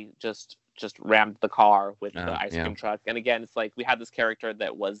literally just rammed the car with the ice cream truck. And again, it's like we had this character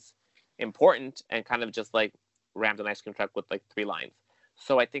that was important and kind of just like rammed an ice cream truck with like 3 lines.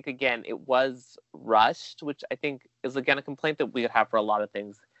 So I think, again, it was rushed, which I think is, again, a complaint that we have for a lot of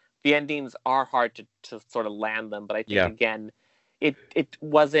things. The endings are hard to sort of land them, but I think, again, it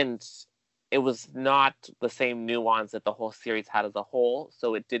was not the same nuance that the whole series had as a whole.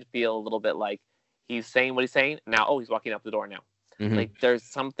 So it did feel a little bit like he's saying what he's saying now. He's walking out the door now. Like, there's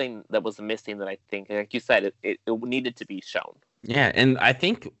something that was missing that I think, like you said, it needed to be shown. Yeah, and I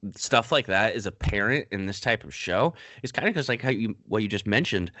think stuff like that is apparent in this type of show. It's kind of just like what you just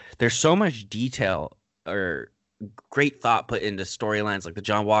mentioned. There's so much detail or great thought put into storylines like the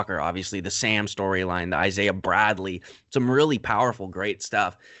John Walker, obviously the Sam storyline, the Isaiah Bradley, some really powerful, great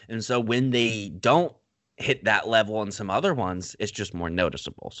stuff. And so when they don't hit that level in some other ones, it's just more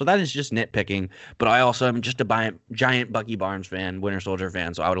noticeable. So that is just nitpicking. But I also am just a giant Bucky Barnes fan, Winter Soldier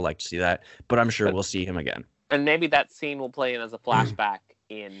fan, so I would have liked to see that. But I'm sure we'll see him again. And maybe that scene will play in as a flashback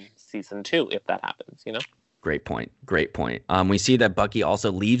in season 2 if that happens, you know? Great point. We see that Bucky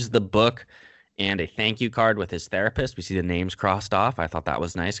also leaves the book and a thank you card with his therapist. We see the names crossed off. I thought that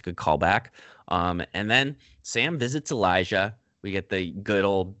was nice. Good callback. And then Sam visits Elijah. We get the good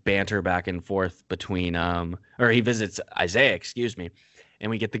old banter back and forth between, or he visits Isaiah, excuse me. And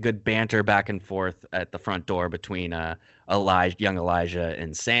we get the good banter back and forth at the front door between young Elijah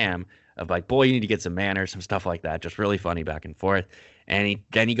and Sam of like, boy, you need to get some manners, some stuff like that. Just really funny back and forth. And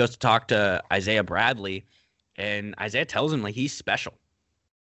then he goes to talk to Isaiah Bradley, and Isaiah tells him like he's special.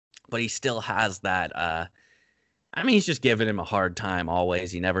 But he still has that, he's just giving him a hard time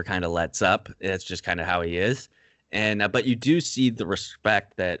always. He never kind of lets up. It's just kind of how he is. And but you do see the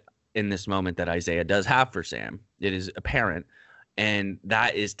respect that in this moment that Isaiah does have for Sam. It is apparent. And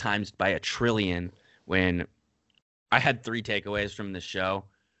that is times by 1,000,000,000,000 when I had 3 takeaways from this show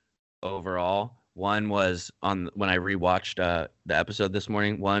overall. One was when I rewatched the episode this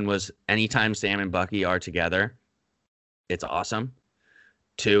morning. One was anytime Sam and Bucky are together, it's awesome.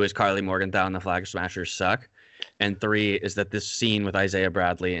 2 is Carly Morgenthau and the Flag Smashers suck. And 3 is that this scene with Isaiah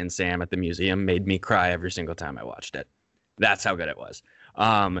Bradley and Sam at the museum made me cry every single time I watched it. That's how good it was.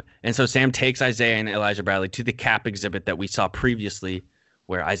 And so Sam takes Isaiah and Elijah Bradley to the Cap exhibit that we saw previously,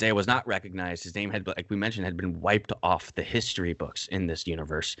 where Isaiah was not recognized. His name had, like we mentioned, had been wiped off the history books in this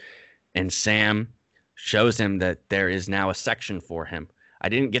universe. And Sam shows him that there is now a section for him. I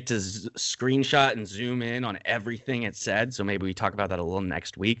didn't get to screenshot and zoom in on everything it said, so maybe we talk about that a little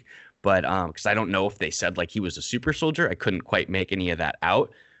next week. But because I don't know if they said like he was a super soldier, I couldn't quite make any of that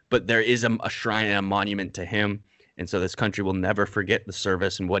out. But there is a shrine and a monument to him, and so this country will never forget the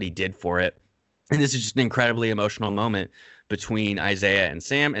service and what he did for it. And this is just an incredibly emotional moment between Isaiah and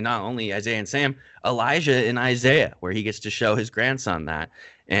Sam, and not only Isaiah and Sam, Elijah and Isaiah, where he gets to show his grandson that,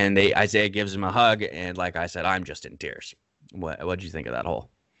 and Isaiah gives him a hug, and like I said, I'm just in tears. What did you think of that whole?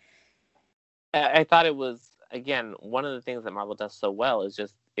 I thought it was, again, one of the things that Marvel does so well is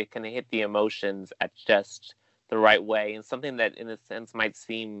just it can hit the emotions at just the right way, and something that in a sense might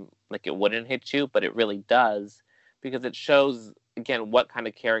seem like it wouldn't hit you, but it really does, because it shows, again, what kind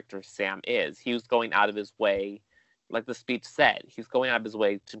of character Sam is. He was going out of his way, like the speech said, he's going out of his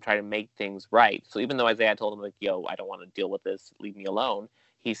way to try to make things right. So even though Isaiah told him, like, yo, I don't want to deal with this, leave me alone,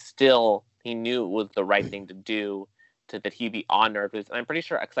 he knew it was the right thing to do that he be honored. And I'm pretty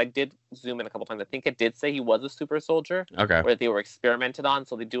sure, because I did zoom in a couple times, I think it did say he was a super soldier. Okay. Or that they were experimented on,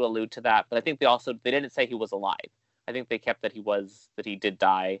 so they do allude to that. But I think they didn't say he was alive. I think they kept that he did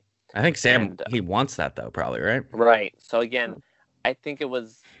die. I think Sam, he wants that though, probably, right? Right. So again, I think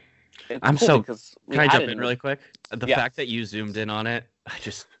it's I'm cool so. because Can I jump in really quick? The fact that you zoomed in on it,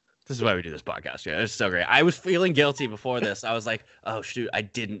 this is why we do this podcast. Yeah, it's so great. I was feeling guilty before this. I was like, oh shoot, I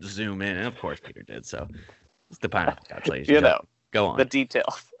didn't zoom in, and of course Peter did. So it's the pineapple couch, ladies. Go on. The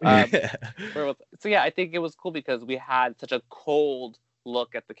details. So yeah, I think it was cool because we had such a cold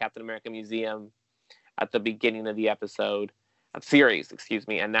look at the Captain America Museum at the beginning of the series,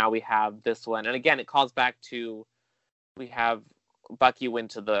 and now we have this one. And again, it calls back to, we have Bucky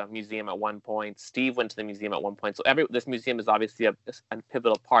went to the museum at one point, Steve went to the museum at one point. So this museum is obviously a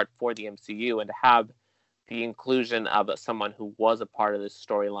pivotal part for the MCU, and to have the inclusion of someone who was a part of this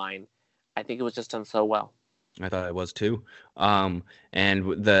storyline, I think it was just done so well. I thought it was too. And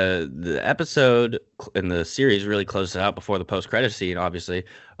the episode in the series really closes out before the post-credit scene, obviously.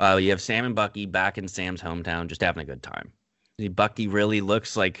 You have Sam and Bucky back in Sam's hometown just having a good time. Bucky really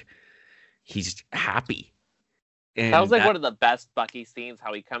looks like he's happy. And that was one of the best Bucky scenes,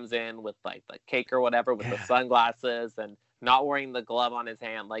 how he comes in with like the cake or whatever with the sunglasses and not wearing the glove on his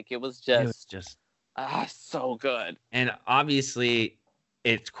hand. Like it was just so good. And obviously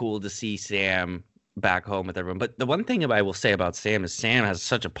it's cool to see Sam back home with everyone. But the one thing I will say about Sam is Sam has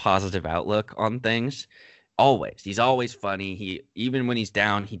such a positive outlook on things. Always. He's always funny. Even when he's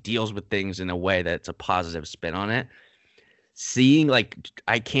down, he deals with things in a way that's a positive spin on it. Seeing Bucky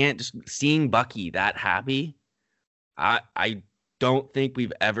that happy, I don't think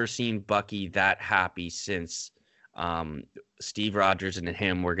we've ever seen Bucky that happy since Steve Rogers and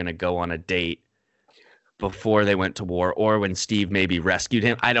him were going to go on a date before they went to war, or when Steve maybe rescued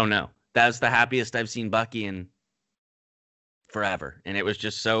him. I don't know. That's the happiest I've seen Bucky in forever. And it was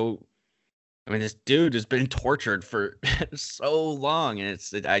just so, this dude has been tortured for so long. And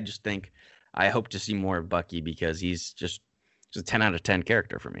I just think I hope to see more of Bucky because he's just a 10 out of 10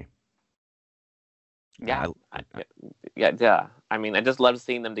 character for me. Yeah. I just love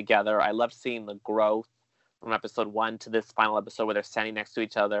seeing them together. I love seeing the growth from episode 1 to this final episode where they're standing next to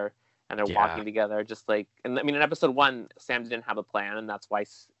each other and they're walking together. Just like, in episode 1, Sam didn't have a plan, and that's why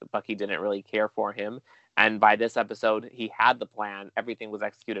Bucky didn't really care for him. And by this episode, he had the plan. Everything was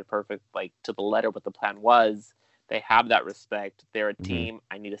executed perfect, like to the letter what the plan was. They have that respect. They're a team.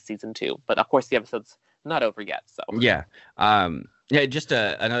 I need a season 2. But of course, the episode's not over yet. So yeah. Just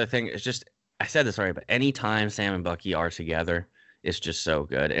another thing. It's just, I said this already, but anytime Sam and Bucky are together, it's just so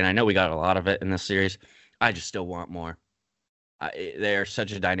good. And I know we got a lot of it in this series. I just still want more. They're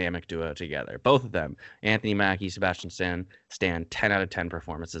such a dynamic duo together. Both of them. Anthony Mackie, Sebastian Stan, 10 out of 10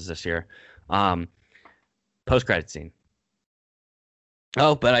 performances this year. Post-credit scene.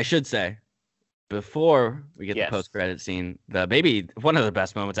 Oh, but I should say, before we get the post-credit scene, maybe one of the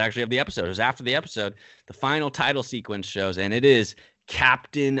best moments actually of the episode is after the episode, the final title sequence shows, and it is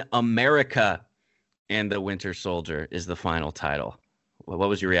Captain America and the Winter Soldier is the final title. What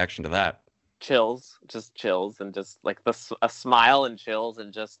was your reaction to that? Chills, and just like a smile and chills,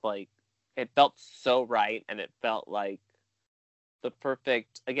 and just like it felt so right, and it felt like the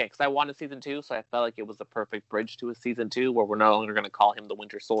perfect, again, because I wanted season 2, so I felt like it was the perfect bridge to a season 2 where we're no longer going to call him the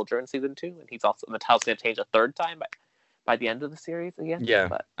Winter Soldier in season 2, and he's also, the title's going to change a third time by the end of the series again. Yeah,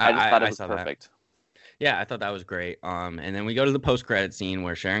 but I just thought it was perfect. That. Yeah, I thought that was great. And then we go to the post-credit scene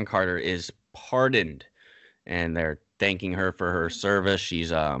where Sharon Carter is pardoned, and they're thanking her for her service.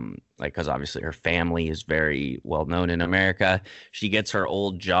 She's because obviously her family is very well known in America. She gets her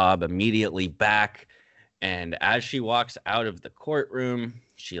old job immediately back, and as she walks out of the courtroom,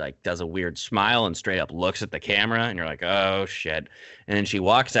 she does a weird smile and straight up looks at the camera, and you're like, oh shit. And then she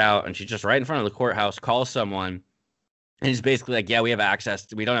walks out, and she's just right in front of the courthouse, calls someone, and he's basically like, yeah, we have access.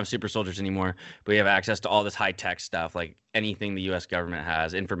 We don't have super soldiers anymore, but we have access to all this high-tech stuff, like anything the U.S. government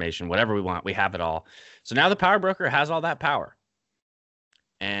has, information, whatever we want, we have it all. So now the power broker has all that power.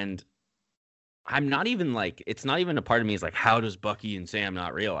 And I'm not even it's not even a part of me is like, how does Bucky and Sam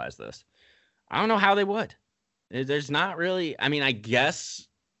not realize this? I don't know how they would. There's not really, I guess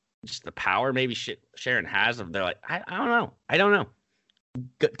just the power maybe Sharon has of, they're like, I don't know.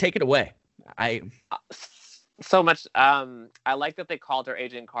 Take it away. So much. I like that they called her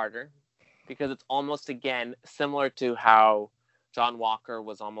Agent Carter, because it's almost, again, similar to how John Walker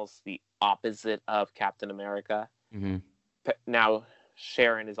was almost the opposite of Captain America. Mm-hmm. Now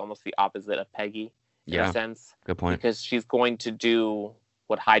Sharon is almost the opposite of Peggy in a sense. Good point. Because she's going to do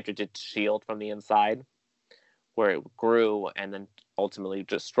what Hydra did to S.H.I.E.L.D. from the inside, where it grew and then ultimately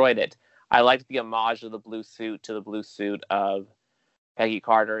destroyed it. I liked the homage of the blue suit to the blue suit of Peggy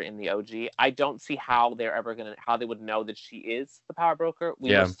Carter in the OG. I don't see how how they would know that she is the power broker.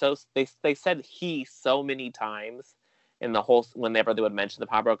 They said he so many times in the whole, whenever they would mention the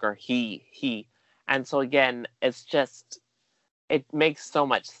power broker, he. And so again, it makes so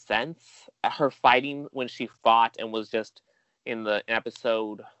much sense. Her fighting when she fought and was just in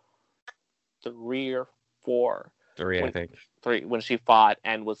episode 3 or 4. I think. 3, when she fought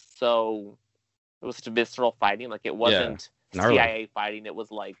and it was such a visceral fighting. Like, it wasn't CIA fighting. It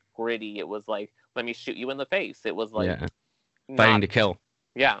was like gritty. It was like, let me shoot you in the face. It was like fighting to kill.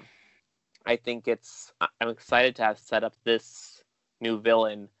 Yeah. I think I'm excited to have set up this new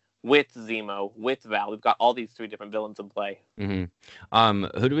villain with Zemo, with Val. We've got all these 3 different villains in play.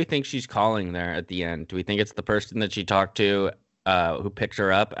 Mm-hmm. Who do we think she's calling there at the end? Do we think it's the person that she talked to, who picked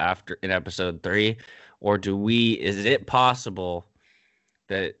her up in episode 3? Or is it possible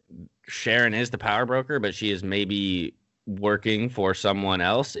that Sharon is the power broker, but she is maybe working for someone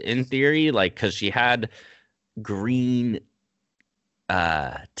else in theory? Like, because she had green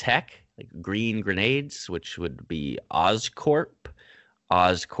tech, like green grenades, which would be Oscorp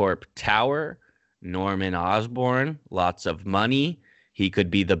Tower, Norman Osborn, lots of money. He could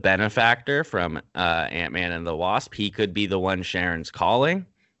be the benefactor from Ant-Man and the Wasp. He could be the one Sharon's calling.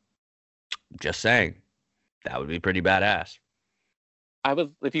 Just saying. That would be pretty badass.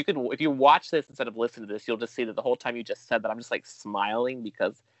 If you watch this instead of listen to this, you'll just see that the whole time you just said that, I'm just like smiling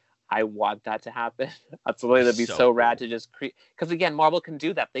because I want that to happen. That's the way that'd be so rad to just create. Because again, Marvel can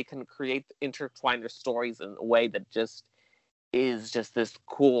do that. They can intertwine their stories in a way that just is just this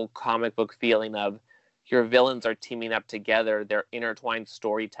cool comic book feeling of your villains are teaming up together. They're intertwined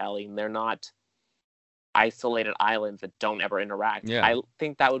storytelling. They're not isolated islands that don't ever interact. Yeah. I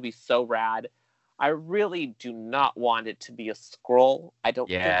think that would be so rad. I really do not want it to be a scroll. I don't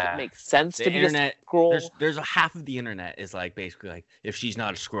think it makes sense to be a scroll. There's a half of the internet is like basically like, if she's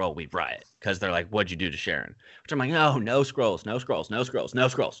not a scroll, we riot, because they're like, what'd you do to Sharon? Which I'm like, no scrolls, no. Because I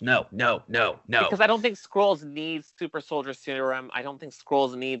don't think scrolls need super soldier serum. I don't think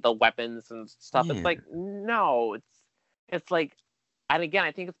scrolls need the weapons and stuff. Yeah. It's like, no, it's like, and again,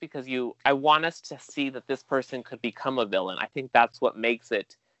 I think it's because I want us to see that this person could become a villain. I think that's what makes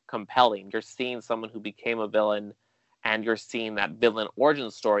it compelling. You're seeing someone who became a villain, and you're seeing that villain origin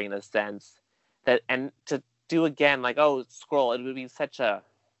story in a sense that, and to do again, like, scroll, it would be such a...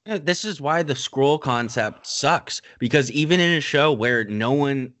 This is why the scroll concept sucks, because even in a show where no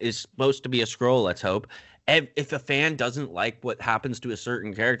one is supposed to be a scroll, let's hope, if a fan doesn't like what happens to a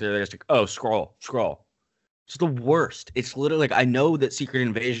certain character, they're just like, scroll. It's the worst. It's literally like, I know that Secret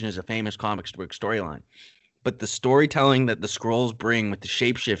Invasion is a famous comic book storyline, but the storytelling that the scrolls bring with the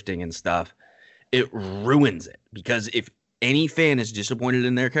shape-shifting and stuff, it ruins it. Because if any fan is disappointed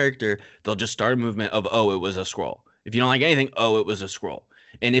in their character, they'll just start a movement of, it was a scroll. If you don't like anything, it was a scroll.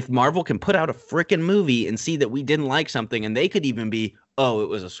 And if Marvel can put out a freaking movie and see that we didn't like something, and they could even be, it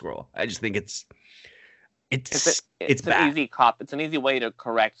was a scroll. I just think it's an easy cop. It's an easy way to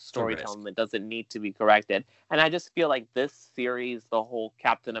correct storytelling that doesn't need to be corrected. And I just feel like this series, the whole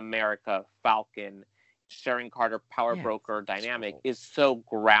Captain America, Falcon, Sharon Carter power broker dynamic is so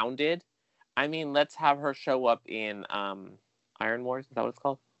grounded. I mean, let's have her show up in Iron Wars. Is that what it's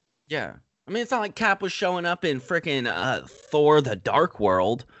called? Yeah. I mean, it's not like Cap was showing up in freaking Thor the Dark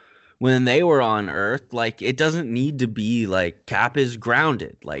World when they were on Earth. Like, it doesn't need to be like Cap is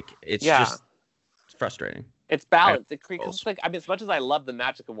grounded. Like, it's just frustrating. It's balanced. It's like, I mean, as much as I love the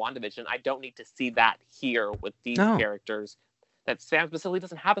magic of WandaVision, I don't need to see that here with these characters. That Sam specifically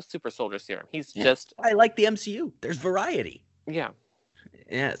doesn't have a super soldier serum. He's just... I like the MCU. There's variety. Yeah.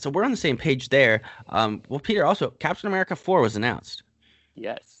 Yeah, so we're on the same page there. Well, Peter, also, Captain America 4 was announced.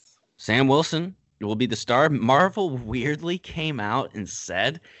 Yes. Sam Wilson will be the star. Marvel weirdly came out and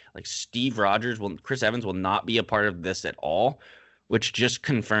said, like, Chris Evans will not be a part of this at all, which just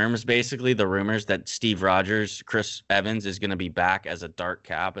confirms basically the rumors that Chris Evans is going to be back as a Dark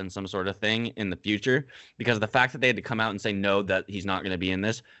Cap and some sort of thing in the future. Because the fact that they had to come out and say no, that he's not going to be in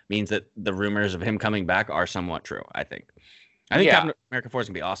this, means that the rumors of him coming back are somewhat true, I think. I think Captain America 4 is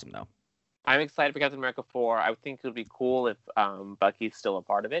going to be awesome, though. I'm excited for Captain America 4. I think it would be cool if Bucky's still a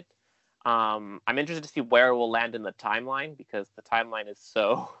part of it. I'm interested to see where it will land in the timeline, because the timeline is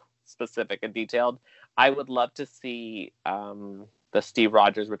so specific and detailed. I would love to see... the Steve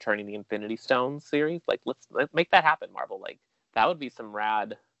Rogers returning the Infinity Stones series. Like, let's make that happen, Marvel. Like, that would be some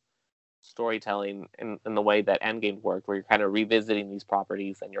rad storytelling in the way that Endgame worked, where you're kind of revisiting these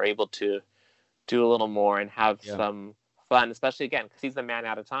properties and you're able to do a little more and have some fun, especially, again, because he's the man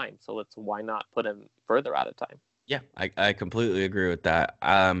out of time. So why not put him further out of time? Yeah, I completely agree with that.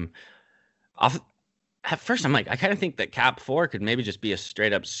 At first, I'm like, I kind of think that Cap 4 could maybe just be a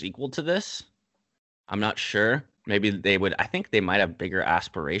straight up sequel to this. I'm not sure. Maybe they would. I think they might have bigger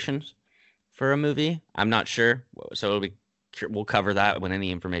aspirations for a movie. I'm not sure. So we'll cover that when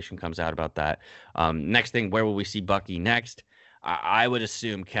any information comes out about that. Next thing, where will we see Bucky next? I would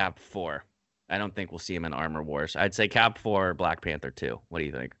assume Cap 4. I don't think we'll see him in Armor Wars. I'd say Cap 4, Black Panther 2. What do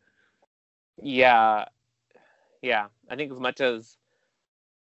you think? Yeah. I think as much as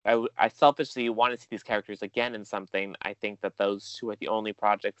I selfishly want to see these characters again in something, I think that those two are the only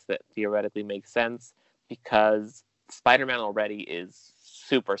projects that theoretically make sense because Spider-Man already is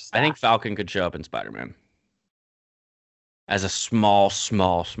super stacked. I think Falcon could show up in Spider-Man as a small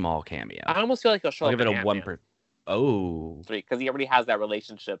cameo. I almost feel like he'll show up in Ant-Man. Oh, because he already has that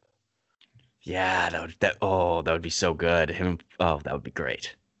relationship. Yeah, that would be so good. That would be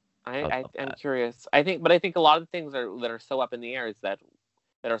great. I'm curious. I think a lot of the things that are so up in the air is that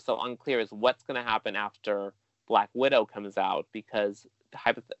are so unclear is what's going to happen after Black Widow comes out because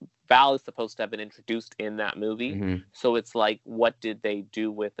Val is supposed to have been introduced in that movie. Mm-hmm. So it's like, what did they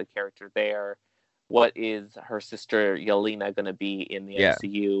do with the character there? What is her sister Yelena going to be in the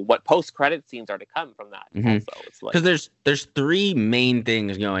MCU? What post-credit scenes are to come from that? Mm-hmm. Also, it's like because there's three main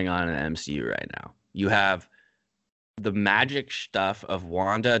things going on in the MCU right now. You have the magic stuff of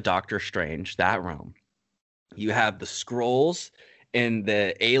Wanda, Doctor Strange, that realm. You have the Skrulls and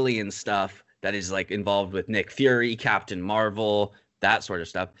the alien stuff that is like involved with Nick Fury, Captain Marvel, that sort of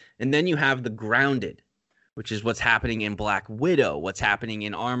stuff. And then you have the grounded, which is what's happening in Black Widow, what's happening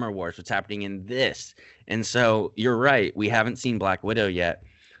in Armor Wars, what's happening in this. And so you're right, we haven't seen Black Widow yet.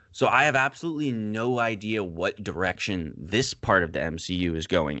 So I have absolutely no idea what direction this part of the MCU is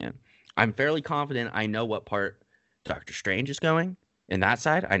going in. I'm fairly confident I know what part Doctor Strange is going in that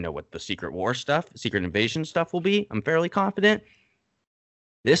side. I know what the Secret War stuff, Secret Invasion stuff will be. I'm fairly confident.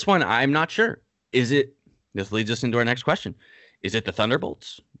 This one, I'm not sure. This leads us into our next question. Is it the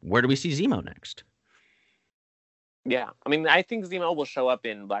Thunderbolts? Where do we see Zemo next? Yeah. I mean, I think Zemo will show up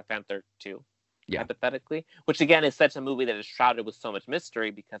in Black Panther 2, hypothetically. Which, again, is such a movie that is shrouded with so much mystery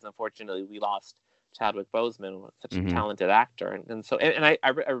because, unfortunately, we lost Chadwick Boseman, such a talented actor. And so, I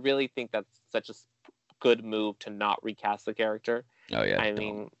really think that's such a good move to not recast the character. Oh, yeah. I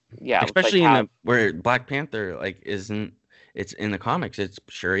mean, yeah. Especially where Black Panther, isn't... It's in the comics. It's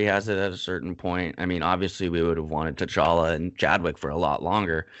sure he has it at a certain point. I mean, obviously we would have wanted T'Challa and Chadwick for a lot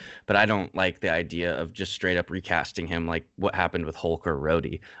longer, but I don't like the idea of just straight up recasting him like what happened with Hulk or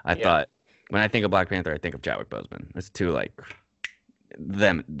Rhodey. I thought when I think of Black Panther, I think of Chadwick Boseman. It's too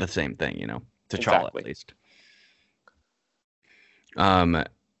the same thing, T'Challa at least.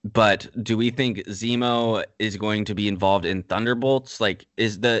 But do we think Zemo is going to be involved in Thunderbolts? Like,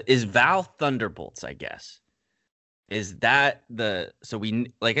 is Val Thunderbolts? I guess. Is that so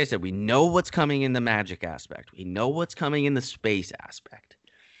we, like I said, we know what's coming in the magic aspect. We know what's coming in the space aspect.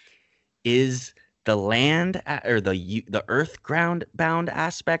 Is the land or the earth ground bound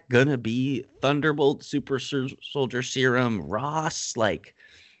aspect gonna be Thunderbolt, Super Soldier Serum, Ross? Like,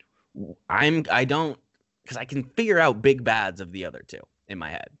 I don't, because I can figure out big bads of the other two in my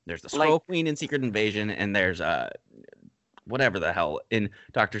head. There's the Skrull Queen in Secret Invasion, and there's whatever the hell in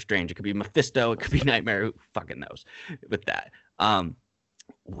Doctor Strange. It could be Mephisto. It could be Nightmare. Who fucking knows with that?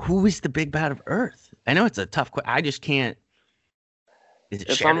 Who is the big bad of Earth? I know it's a tough question. I just can't. Is it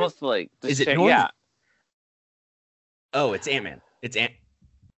it's Sharon? Almost like is it Norman? Yeah. Oh, it's Ant-Man.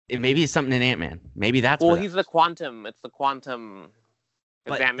 Maybe it's something in Ant-Man. Maybe that's. Well, he's the quantum. It's the quantum.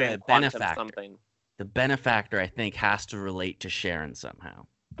 But Ant-Man, the quantum benefactor. Something. The benefactor, I think, has to relate to Sharon somehow.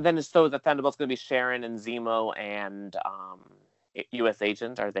 Then so the Thunderbolts going to be Sharon and Zemo and U.S.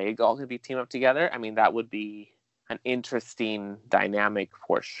 Agent. Are they all going to be team up together? I mean, that would be an interesting dynamic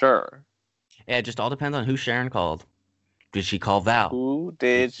for sure. Yeah, it just all depends on who Sharon called. Did she call Val? Who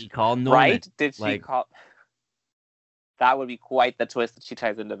did she call Norman? Right? Did she call? That would be quite the twist that she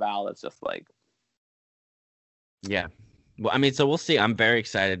ties into Val. It's just like, yeah. Well, I mean, so we'll see. I'm very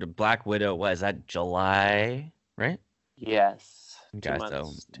excited. Black Widow was that July, right? Yes. Okay,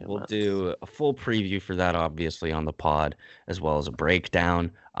 so we'll do a full preview for that, obviously, on the pod, as well as a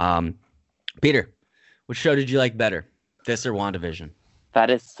breakdown. Peter, which show did you like better, this or WandaVision? That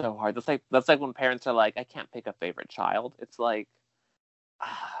is so hard. That's like when parents are like, I can't pick a favorite child. It's like,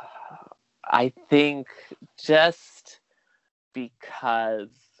 I think just because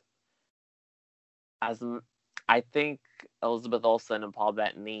I think Elizabeth Olsen and Paul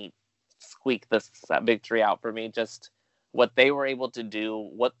Bettany squeaked this victory out for me. Just what they were able to do,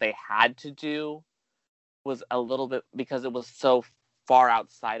 what they had to do was a little bit, because it was so far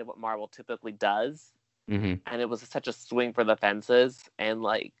outside of what Marvel typically does. Mm-hmm. And it was such a swing for the fences. And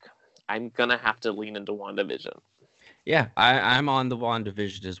I'm gonna have to lean into WandaVision. Yeah, I'm on the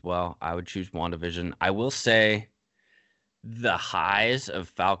WandaVision as well. I would choose WandaVision. I will say the highs of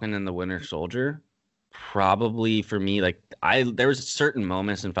Falcon and the Winter Soldier, probably for me, like there was certain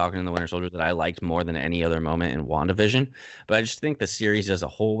moments in Falcon and the Winter Soldier that I liked more than any other moment in WandaVision. But I just think the series as a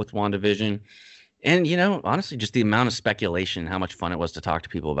whole with WandaVision, and honestly, just the amount of speculation, how much fun it was to talk to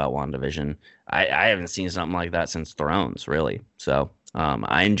people about WandaVision. I haven't seen something like that since Thrones, really. So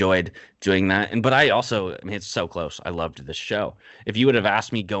I enjoyed doing that. But I mean, it's so close. I loved this show. If you would have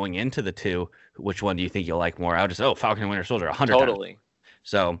asked me going into the two, which one do you think you'll like more? I would just, Falcon and Winter Soldier, 100 Totally. times.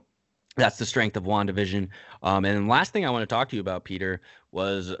 So that's the strength of WandaVision. And then last thing I want to talk to you about, Peter,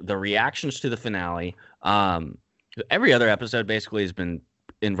 was the reactions to the finale. Every other episode basically has been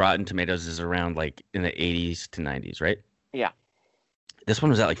in Rotten Tomatoes is around like in the 80s to 90s, right? Yeah. This one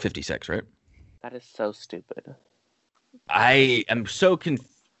was at like 56, right? That is so stupid. I am so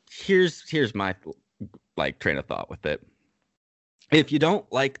here's my like train of thought with it. If you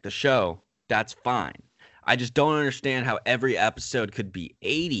don't like the show, that's fine. I just don't understand how every episode could be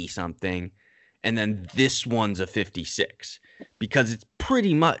 80 something and then this one's a 56, because it's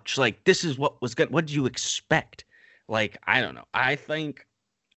pretty much like this is what was good. What do you expect? Like, I don't know. I think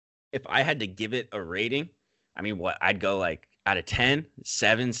if I had to give it a rating, I mean, I'd go like out of 10,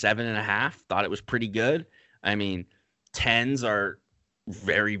 7.5. Thought it was pretty good. I mean, 10s are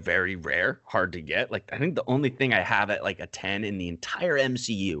very, very rare, hard to get. Like, I think the only thing I have at like a 10 in the entire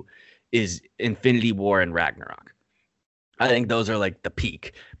MCU is Infinity War and Ragnarok. I think those are like the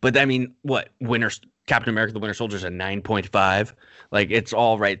peak. But I mean, Captain America: The Winter Soldier is a 9.5. Like, it's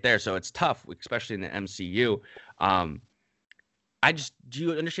all right there. So it's tough, especially in the MCU. Do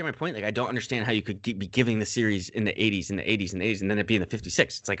you understand my point? Like, I don't understand how you could be giving the series in the 80s, and then it be in the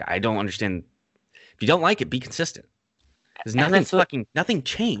 56. It's like, I don't understand. If you don't like it, be consistent. Because nothing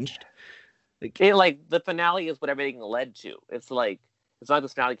changed. Like the finale is what everything led to. It's like, it's not like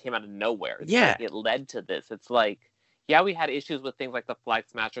this finale came out of nowhere. It's like it led to this. It's like, yeah, we had issues with things like the Flag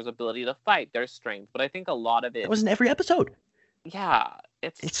Smasher's ability to fight, their strength, but I think a lot of it... That was in every episode. Yeah.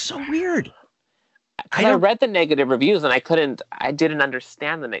 It's so weird. I read the negative reviews and I didn't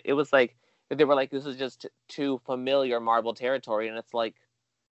understand them. It was like, they were like, this is just too familiar Marvel territory, and it's like,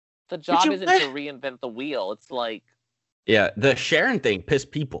 the job isn't to reinvent the wheel. It's like... Yeah, the Sharon thing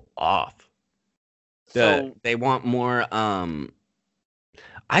pissed people off. They want more...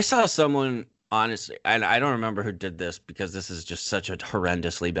 I saw someone, honestly, and I don't remember who did this because this is just such a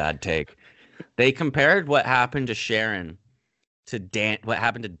horrendously bad take. They compared what happened to Sharon to what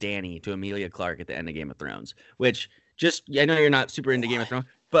happened to Dany to Emilia Clarke at the end of Game of Thrones, which I know you're not super into Game of Thrones,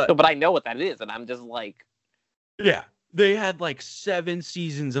 but I know what that is, and I'm just like... Yeah, they had like 7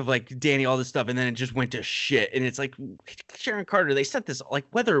 seasons of like Dany, all this stuff, and then it just went to shit, and it's like, Sharon Carter, they set this, like,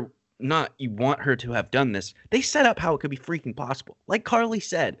 whether... not you want her to have done this, they set up how it could be freaking possible. Like Carly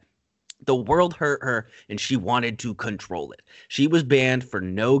said, the world hurt her and she wanted to control it. She was banned for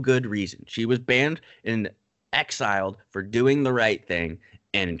no good reason. She was banned and exiled for doing the right thing,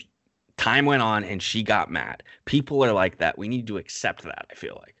 and time went on and she got mad. People are like that. We need to accept that, I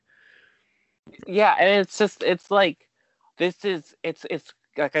feel like. Yeah, and it's like, it's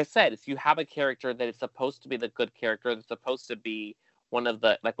like I said, if you have a character that is supposed to be the good character, that's supposed to be one of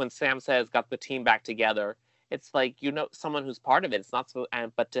the, like when Sam says got the team back together, it's like, someone who's part of it. It's not so,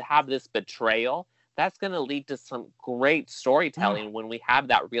 but to have this betrayal, that's going to lead to some great storytelling when we have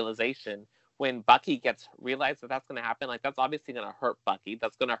that realization. When Bucky realized that that's going to happen, like, that's obviously going to hurt Bucky.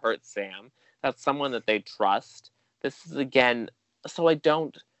 That's going to hurt Sam. That's someone that they trust. This is, again, so I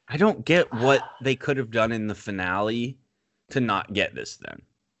don't get what they could have done in the finale to not get this then.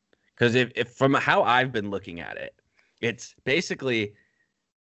 Because if from how I've been looking at it, it's basically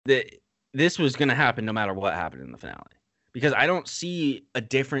this was going to happen no matter what happened in the finale, because I don't see a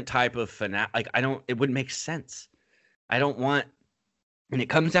different type of finale. Like, it wouldn't make sense. I don't want, and it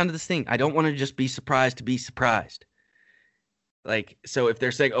comes down to this thing. I don't want to just be surprised to be surprised. Like, so if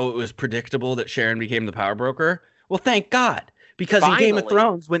they're saying, it was predictable that Sharon became the power broker, well, thank God. Because in Game of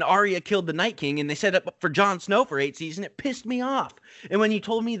Thrones, when Arya killed the Night King and they set up for Jon Snow for 8 seasons, it pissed me off. And when you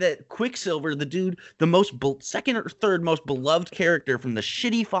told me that Quicksilver, the dude, the second or third most beloved character from the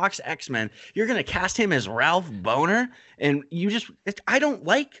shitty Fox X-Men, you're going to cast him as Ralph Boner? And I don't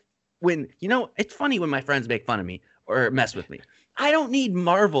like when, it's funny when my friends make fun of me or mess with me. I don't need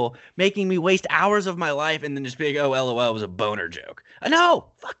Marvel making me waste hours of my life and then just being, LOL, it was a boner joke.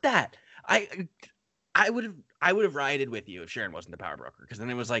 No, fuck that. I would have rioted with you if Sharon wasn't the power broker, because then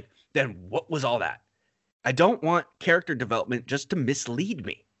it was like, then what was all that? I don't want character development just to mislead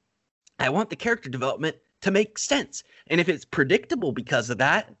me. I want the character development to make sense. And if it's predictable because of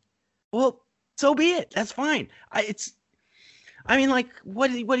that, Well, so be it. That's fine. I mean, like, what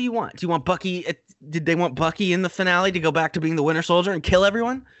do you want? Do you want Bucky? Did they want Bucky in the finale to go back to being the Winter Soldier and kill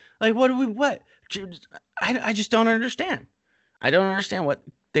everyone? Like, what? I just don't understand. I don't understand what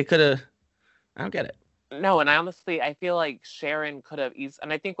they could have. I don't get it. No, and I feel like Sharon could have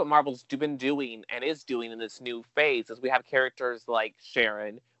and I think what Marvel's been doing and is doing in this new phase is we have characters like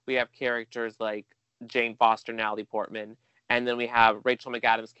Sharon, we have characters like Jane Foster, Natalie Portman, and then we have Rachel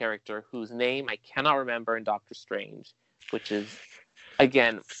McAdams' character, whose name I cannot remember in Doctor Strange, which is,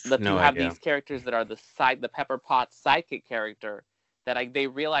 again, you have these characters that are the Pepper Potts sidekick character that they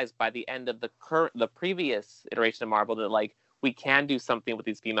realized by the end of the previous iteration of Marvel that, like, we can do something with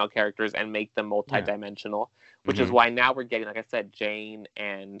these female characters and make them multidimensional, which is why now we're getting, like I said, Jane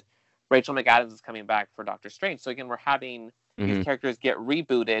and Rachel McAdams is coming back for Doctor Strange. So again, we're having these characters get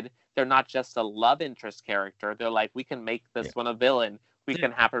rebooted. They're not just a love interest character. They're like, we can make this one a villain. We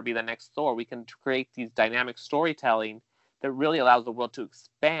can have her be the next Thor. We can create these dynamic storytelling that really allows the world to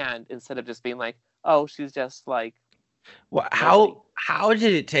expand instead of just being like, oh, she's just like. Well, how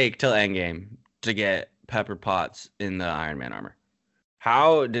did it take till Endgame to get Pepper Potts in the Iron Man armor?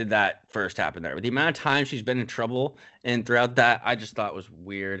 How did that first happen there? With the amount of time she's been in trouble and throughout that, I just thought was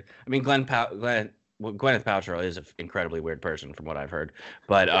weird. I mean, Gwyneth Paltrow is an incredibly weird person from what I've heard,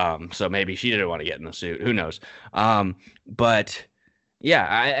 but so maybe she didn't want to get in the suit. Who knows? But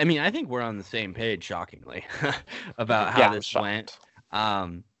yeah, I mean, I think we're on the same page, shockingly, about how this went.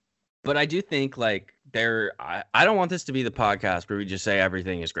 But I do think like I don't want this to be the podcast where we just say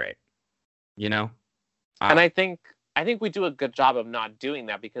everything is great, you know? And I think we do a good job of not doing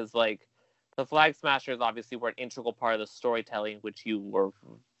that because, like, the Flag Smashers obviously were an integral part of the storytelling, which you were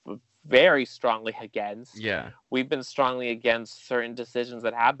very strongly against. Yeah. We've been strongly against certain decisions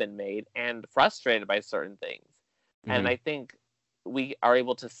that have been made and frustrated by certain things. Mm-hmm. And I think we are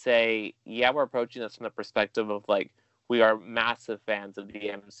able to say, yeah, we're approaching this from the perspective of, like, we are massive fans of the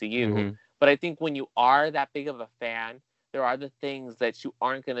MCU. Mm-hmm. But I think when you are that big of a fan, there are the things that you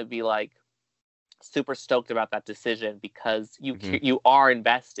aren't going to be, like, super stoked about that decision because you are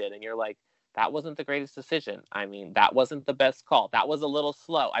invested and you're like, that wasn't the greatest decision. I mean, that wasn't the best call. That was a little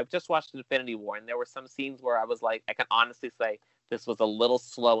slow. I've just watched Infinity War and there were some scenes where I was like, I can honestly say this was a little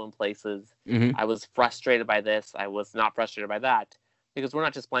slow in places. Mm-hmm. I was frustrated by this. I was not frustrated by that because we're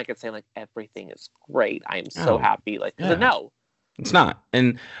not just blanket saying like everything is great. I am so happy. Like, no, it's not.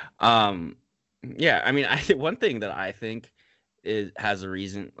 And yeah, I mean, one thing that I think has a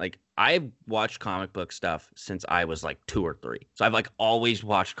reason, like, I've watched comic book stuff since I was like 2 or 3. So I've like always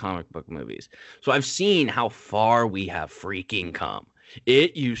watched comic book movies. So I've seen how far we have freaking come.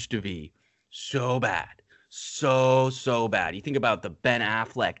 It used to be so bad. So bad. You think about the Ben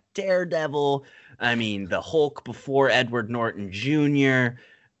Affleck Daredevil. I mean, the Hulk before Edward Norton Jr.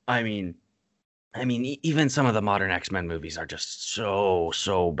 I mean, even some of the modern X-Men movies are just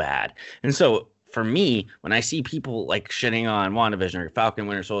so bad. And so for me, when I see people like shitting on WandaVision or Falcon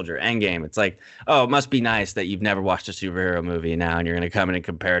Winter Soldier, Endgame, it's like, oh, it must be nice that you've never watched a superhero movie now and you're going to come in and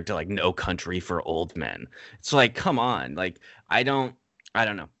compare it to like No Country for Old Men. It's like, come on. Like, I don't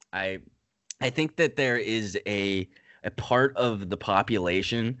know. I think that there is a part of the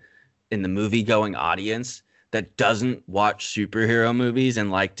population in the movie-going audience that doesn't watch superhero movies and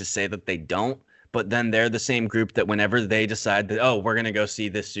like to say that they don't. But then they're the same group that whenever they decide that, oh, we're going to go see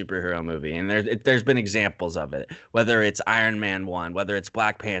this superhero movie. And there's been examples of it, whether it's Iron Man 1, whether it's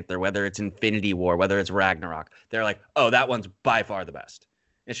Black Panther, whether it's Infinity War, whether it's Ragnarok. They're like, oh, that one's by far the best.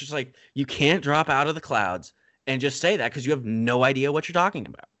 It's just like, you can't drop out of the clouds and just say that because you have no idea what you're talking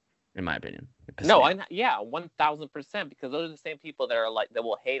about, in my opinion. No, 1,000%, because those are the same people that are like, that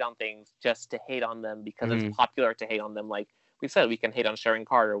will hate on things just to hate on them because it's popular to hate on them. Like, we said, we can hate on Sharon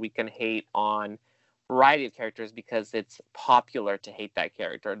Carter. We can hate on a variety of characters because it's popular to hate that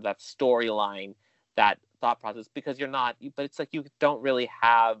character, that storyline, that thought process, because but it's like you don't really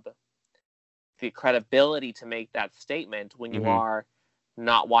have the credibility to make that statement when you are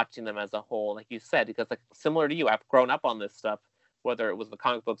not watching them as a whole, like you said, because like similar to you, I've grown up on this stuff, whether it was the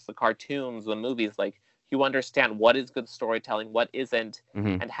comic books, the cartoons, the movies, like you understand what is good storytelling, what isn't,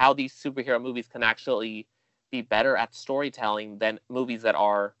 and how these superhero movies can actually be better at storytelling than movies that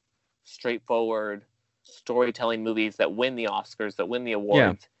are straightforward storytelling movies that win the Oscars, that win the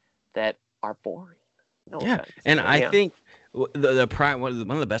awards, that are boring. No offense. And I think the prime one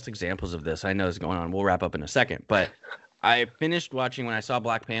of the best examples of this I know is going on. We'll wrap up in a second, but I finished watching when I saw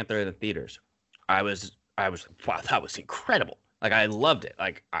Black Panther in the theaters. I was wow, that was incredible. Like I loved it.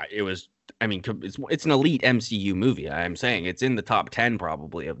 Like it's an elite MCU movie. I'm saying it's in the top 10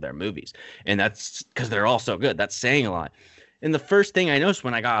 probably of their movies. And that's because they're all so good. That's saying a lot. And the first thing I noticed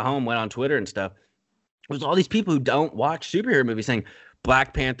when I got home, went on Twitter and stuff, was all these people who don't watch superhero movies saying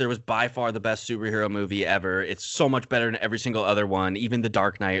Black Panther was by far the best superhero movie ever. It's so much better than every single other one, even The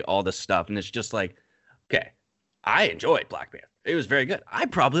Dark Knight, all this stuff. And it's just like, okay, I enjoyed Black Panther. It was very good. I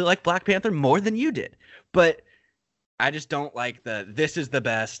probably like Black Panther more than you did. But I just don't like this is the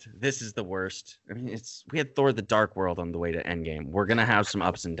best, this is the worst. I mean, we had Thor the Dark World on the way to Endgame. We're going to have some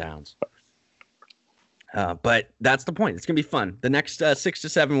ups and downs. But that's the point. It's going to be fun. The next 6 to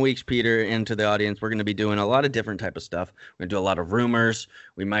 7 weeks, Peter, into the audience, we're going to be doing a lot of different type of stuff. We're going to do a lot of rumors.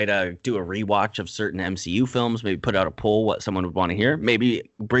 We might do a rewatch of certain MCU films, maybe put out a poll what someone would want to hear, maybe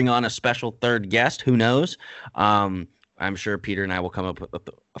bring on a special third guest. Who knows? I'm sure Peter and I will come up with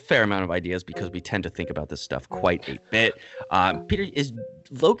a fair amount of ideas because we tend to think about this stuff quite a bit. Peter, is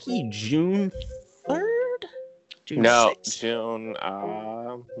Loki June 3rd? June 6th? June.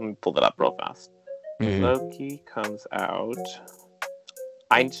 Let me pull that up real fast. Mm-hmm. Loki comes out.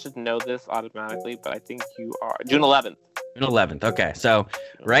 I should know this automatically, but I think you are. June 11th. June 11th. Okay. So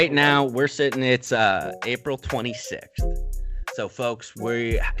right now we're sitting, it's April 26th. So folks,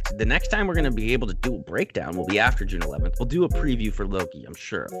 the next time we're going to be able to do a breakdown will be after June 11th. We'll do a preview for Loki, I'm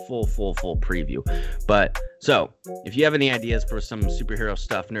sure. A full preview. But so if you have any ideas for some superhero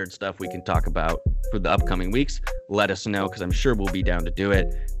stuff, nerd stuff we can talk about for the upcoming weeks, let us know because I'm sure we'll be down to do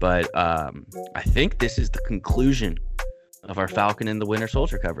it. But I think this is the conclusion of our Falcon and the Winter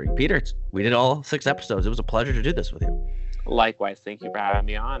Soldier covering. Peter, we did all 6 episodes. It was a pleasure to do this with you. Likewise, thank you for having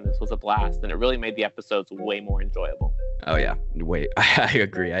me on. This was a blast, and it really made the episodes way more enjoyable. Oh yeah, I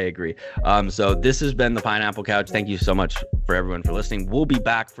agree. So this has been the Pineapple Couch. Thank you so much for everyone for listening. We'll be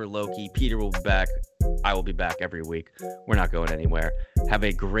back for Loki. Peter will be back. I will be back every week. We're not going anywhere. Have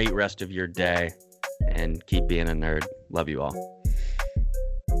a great rest of your day, and keep being a nerd. Love you all.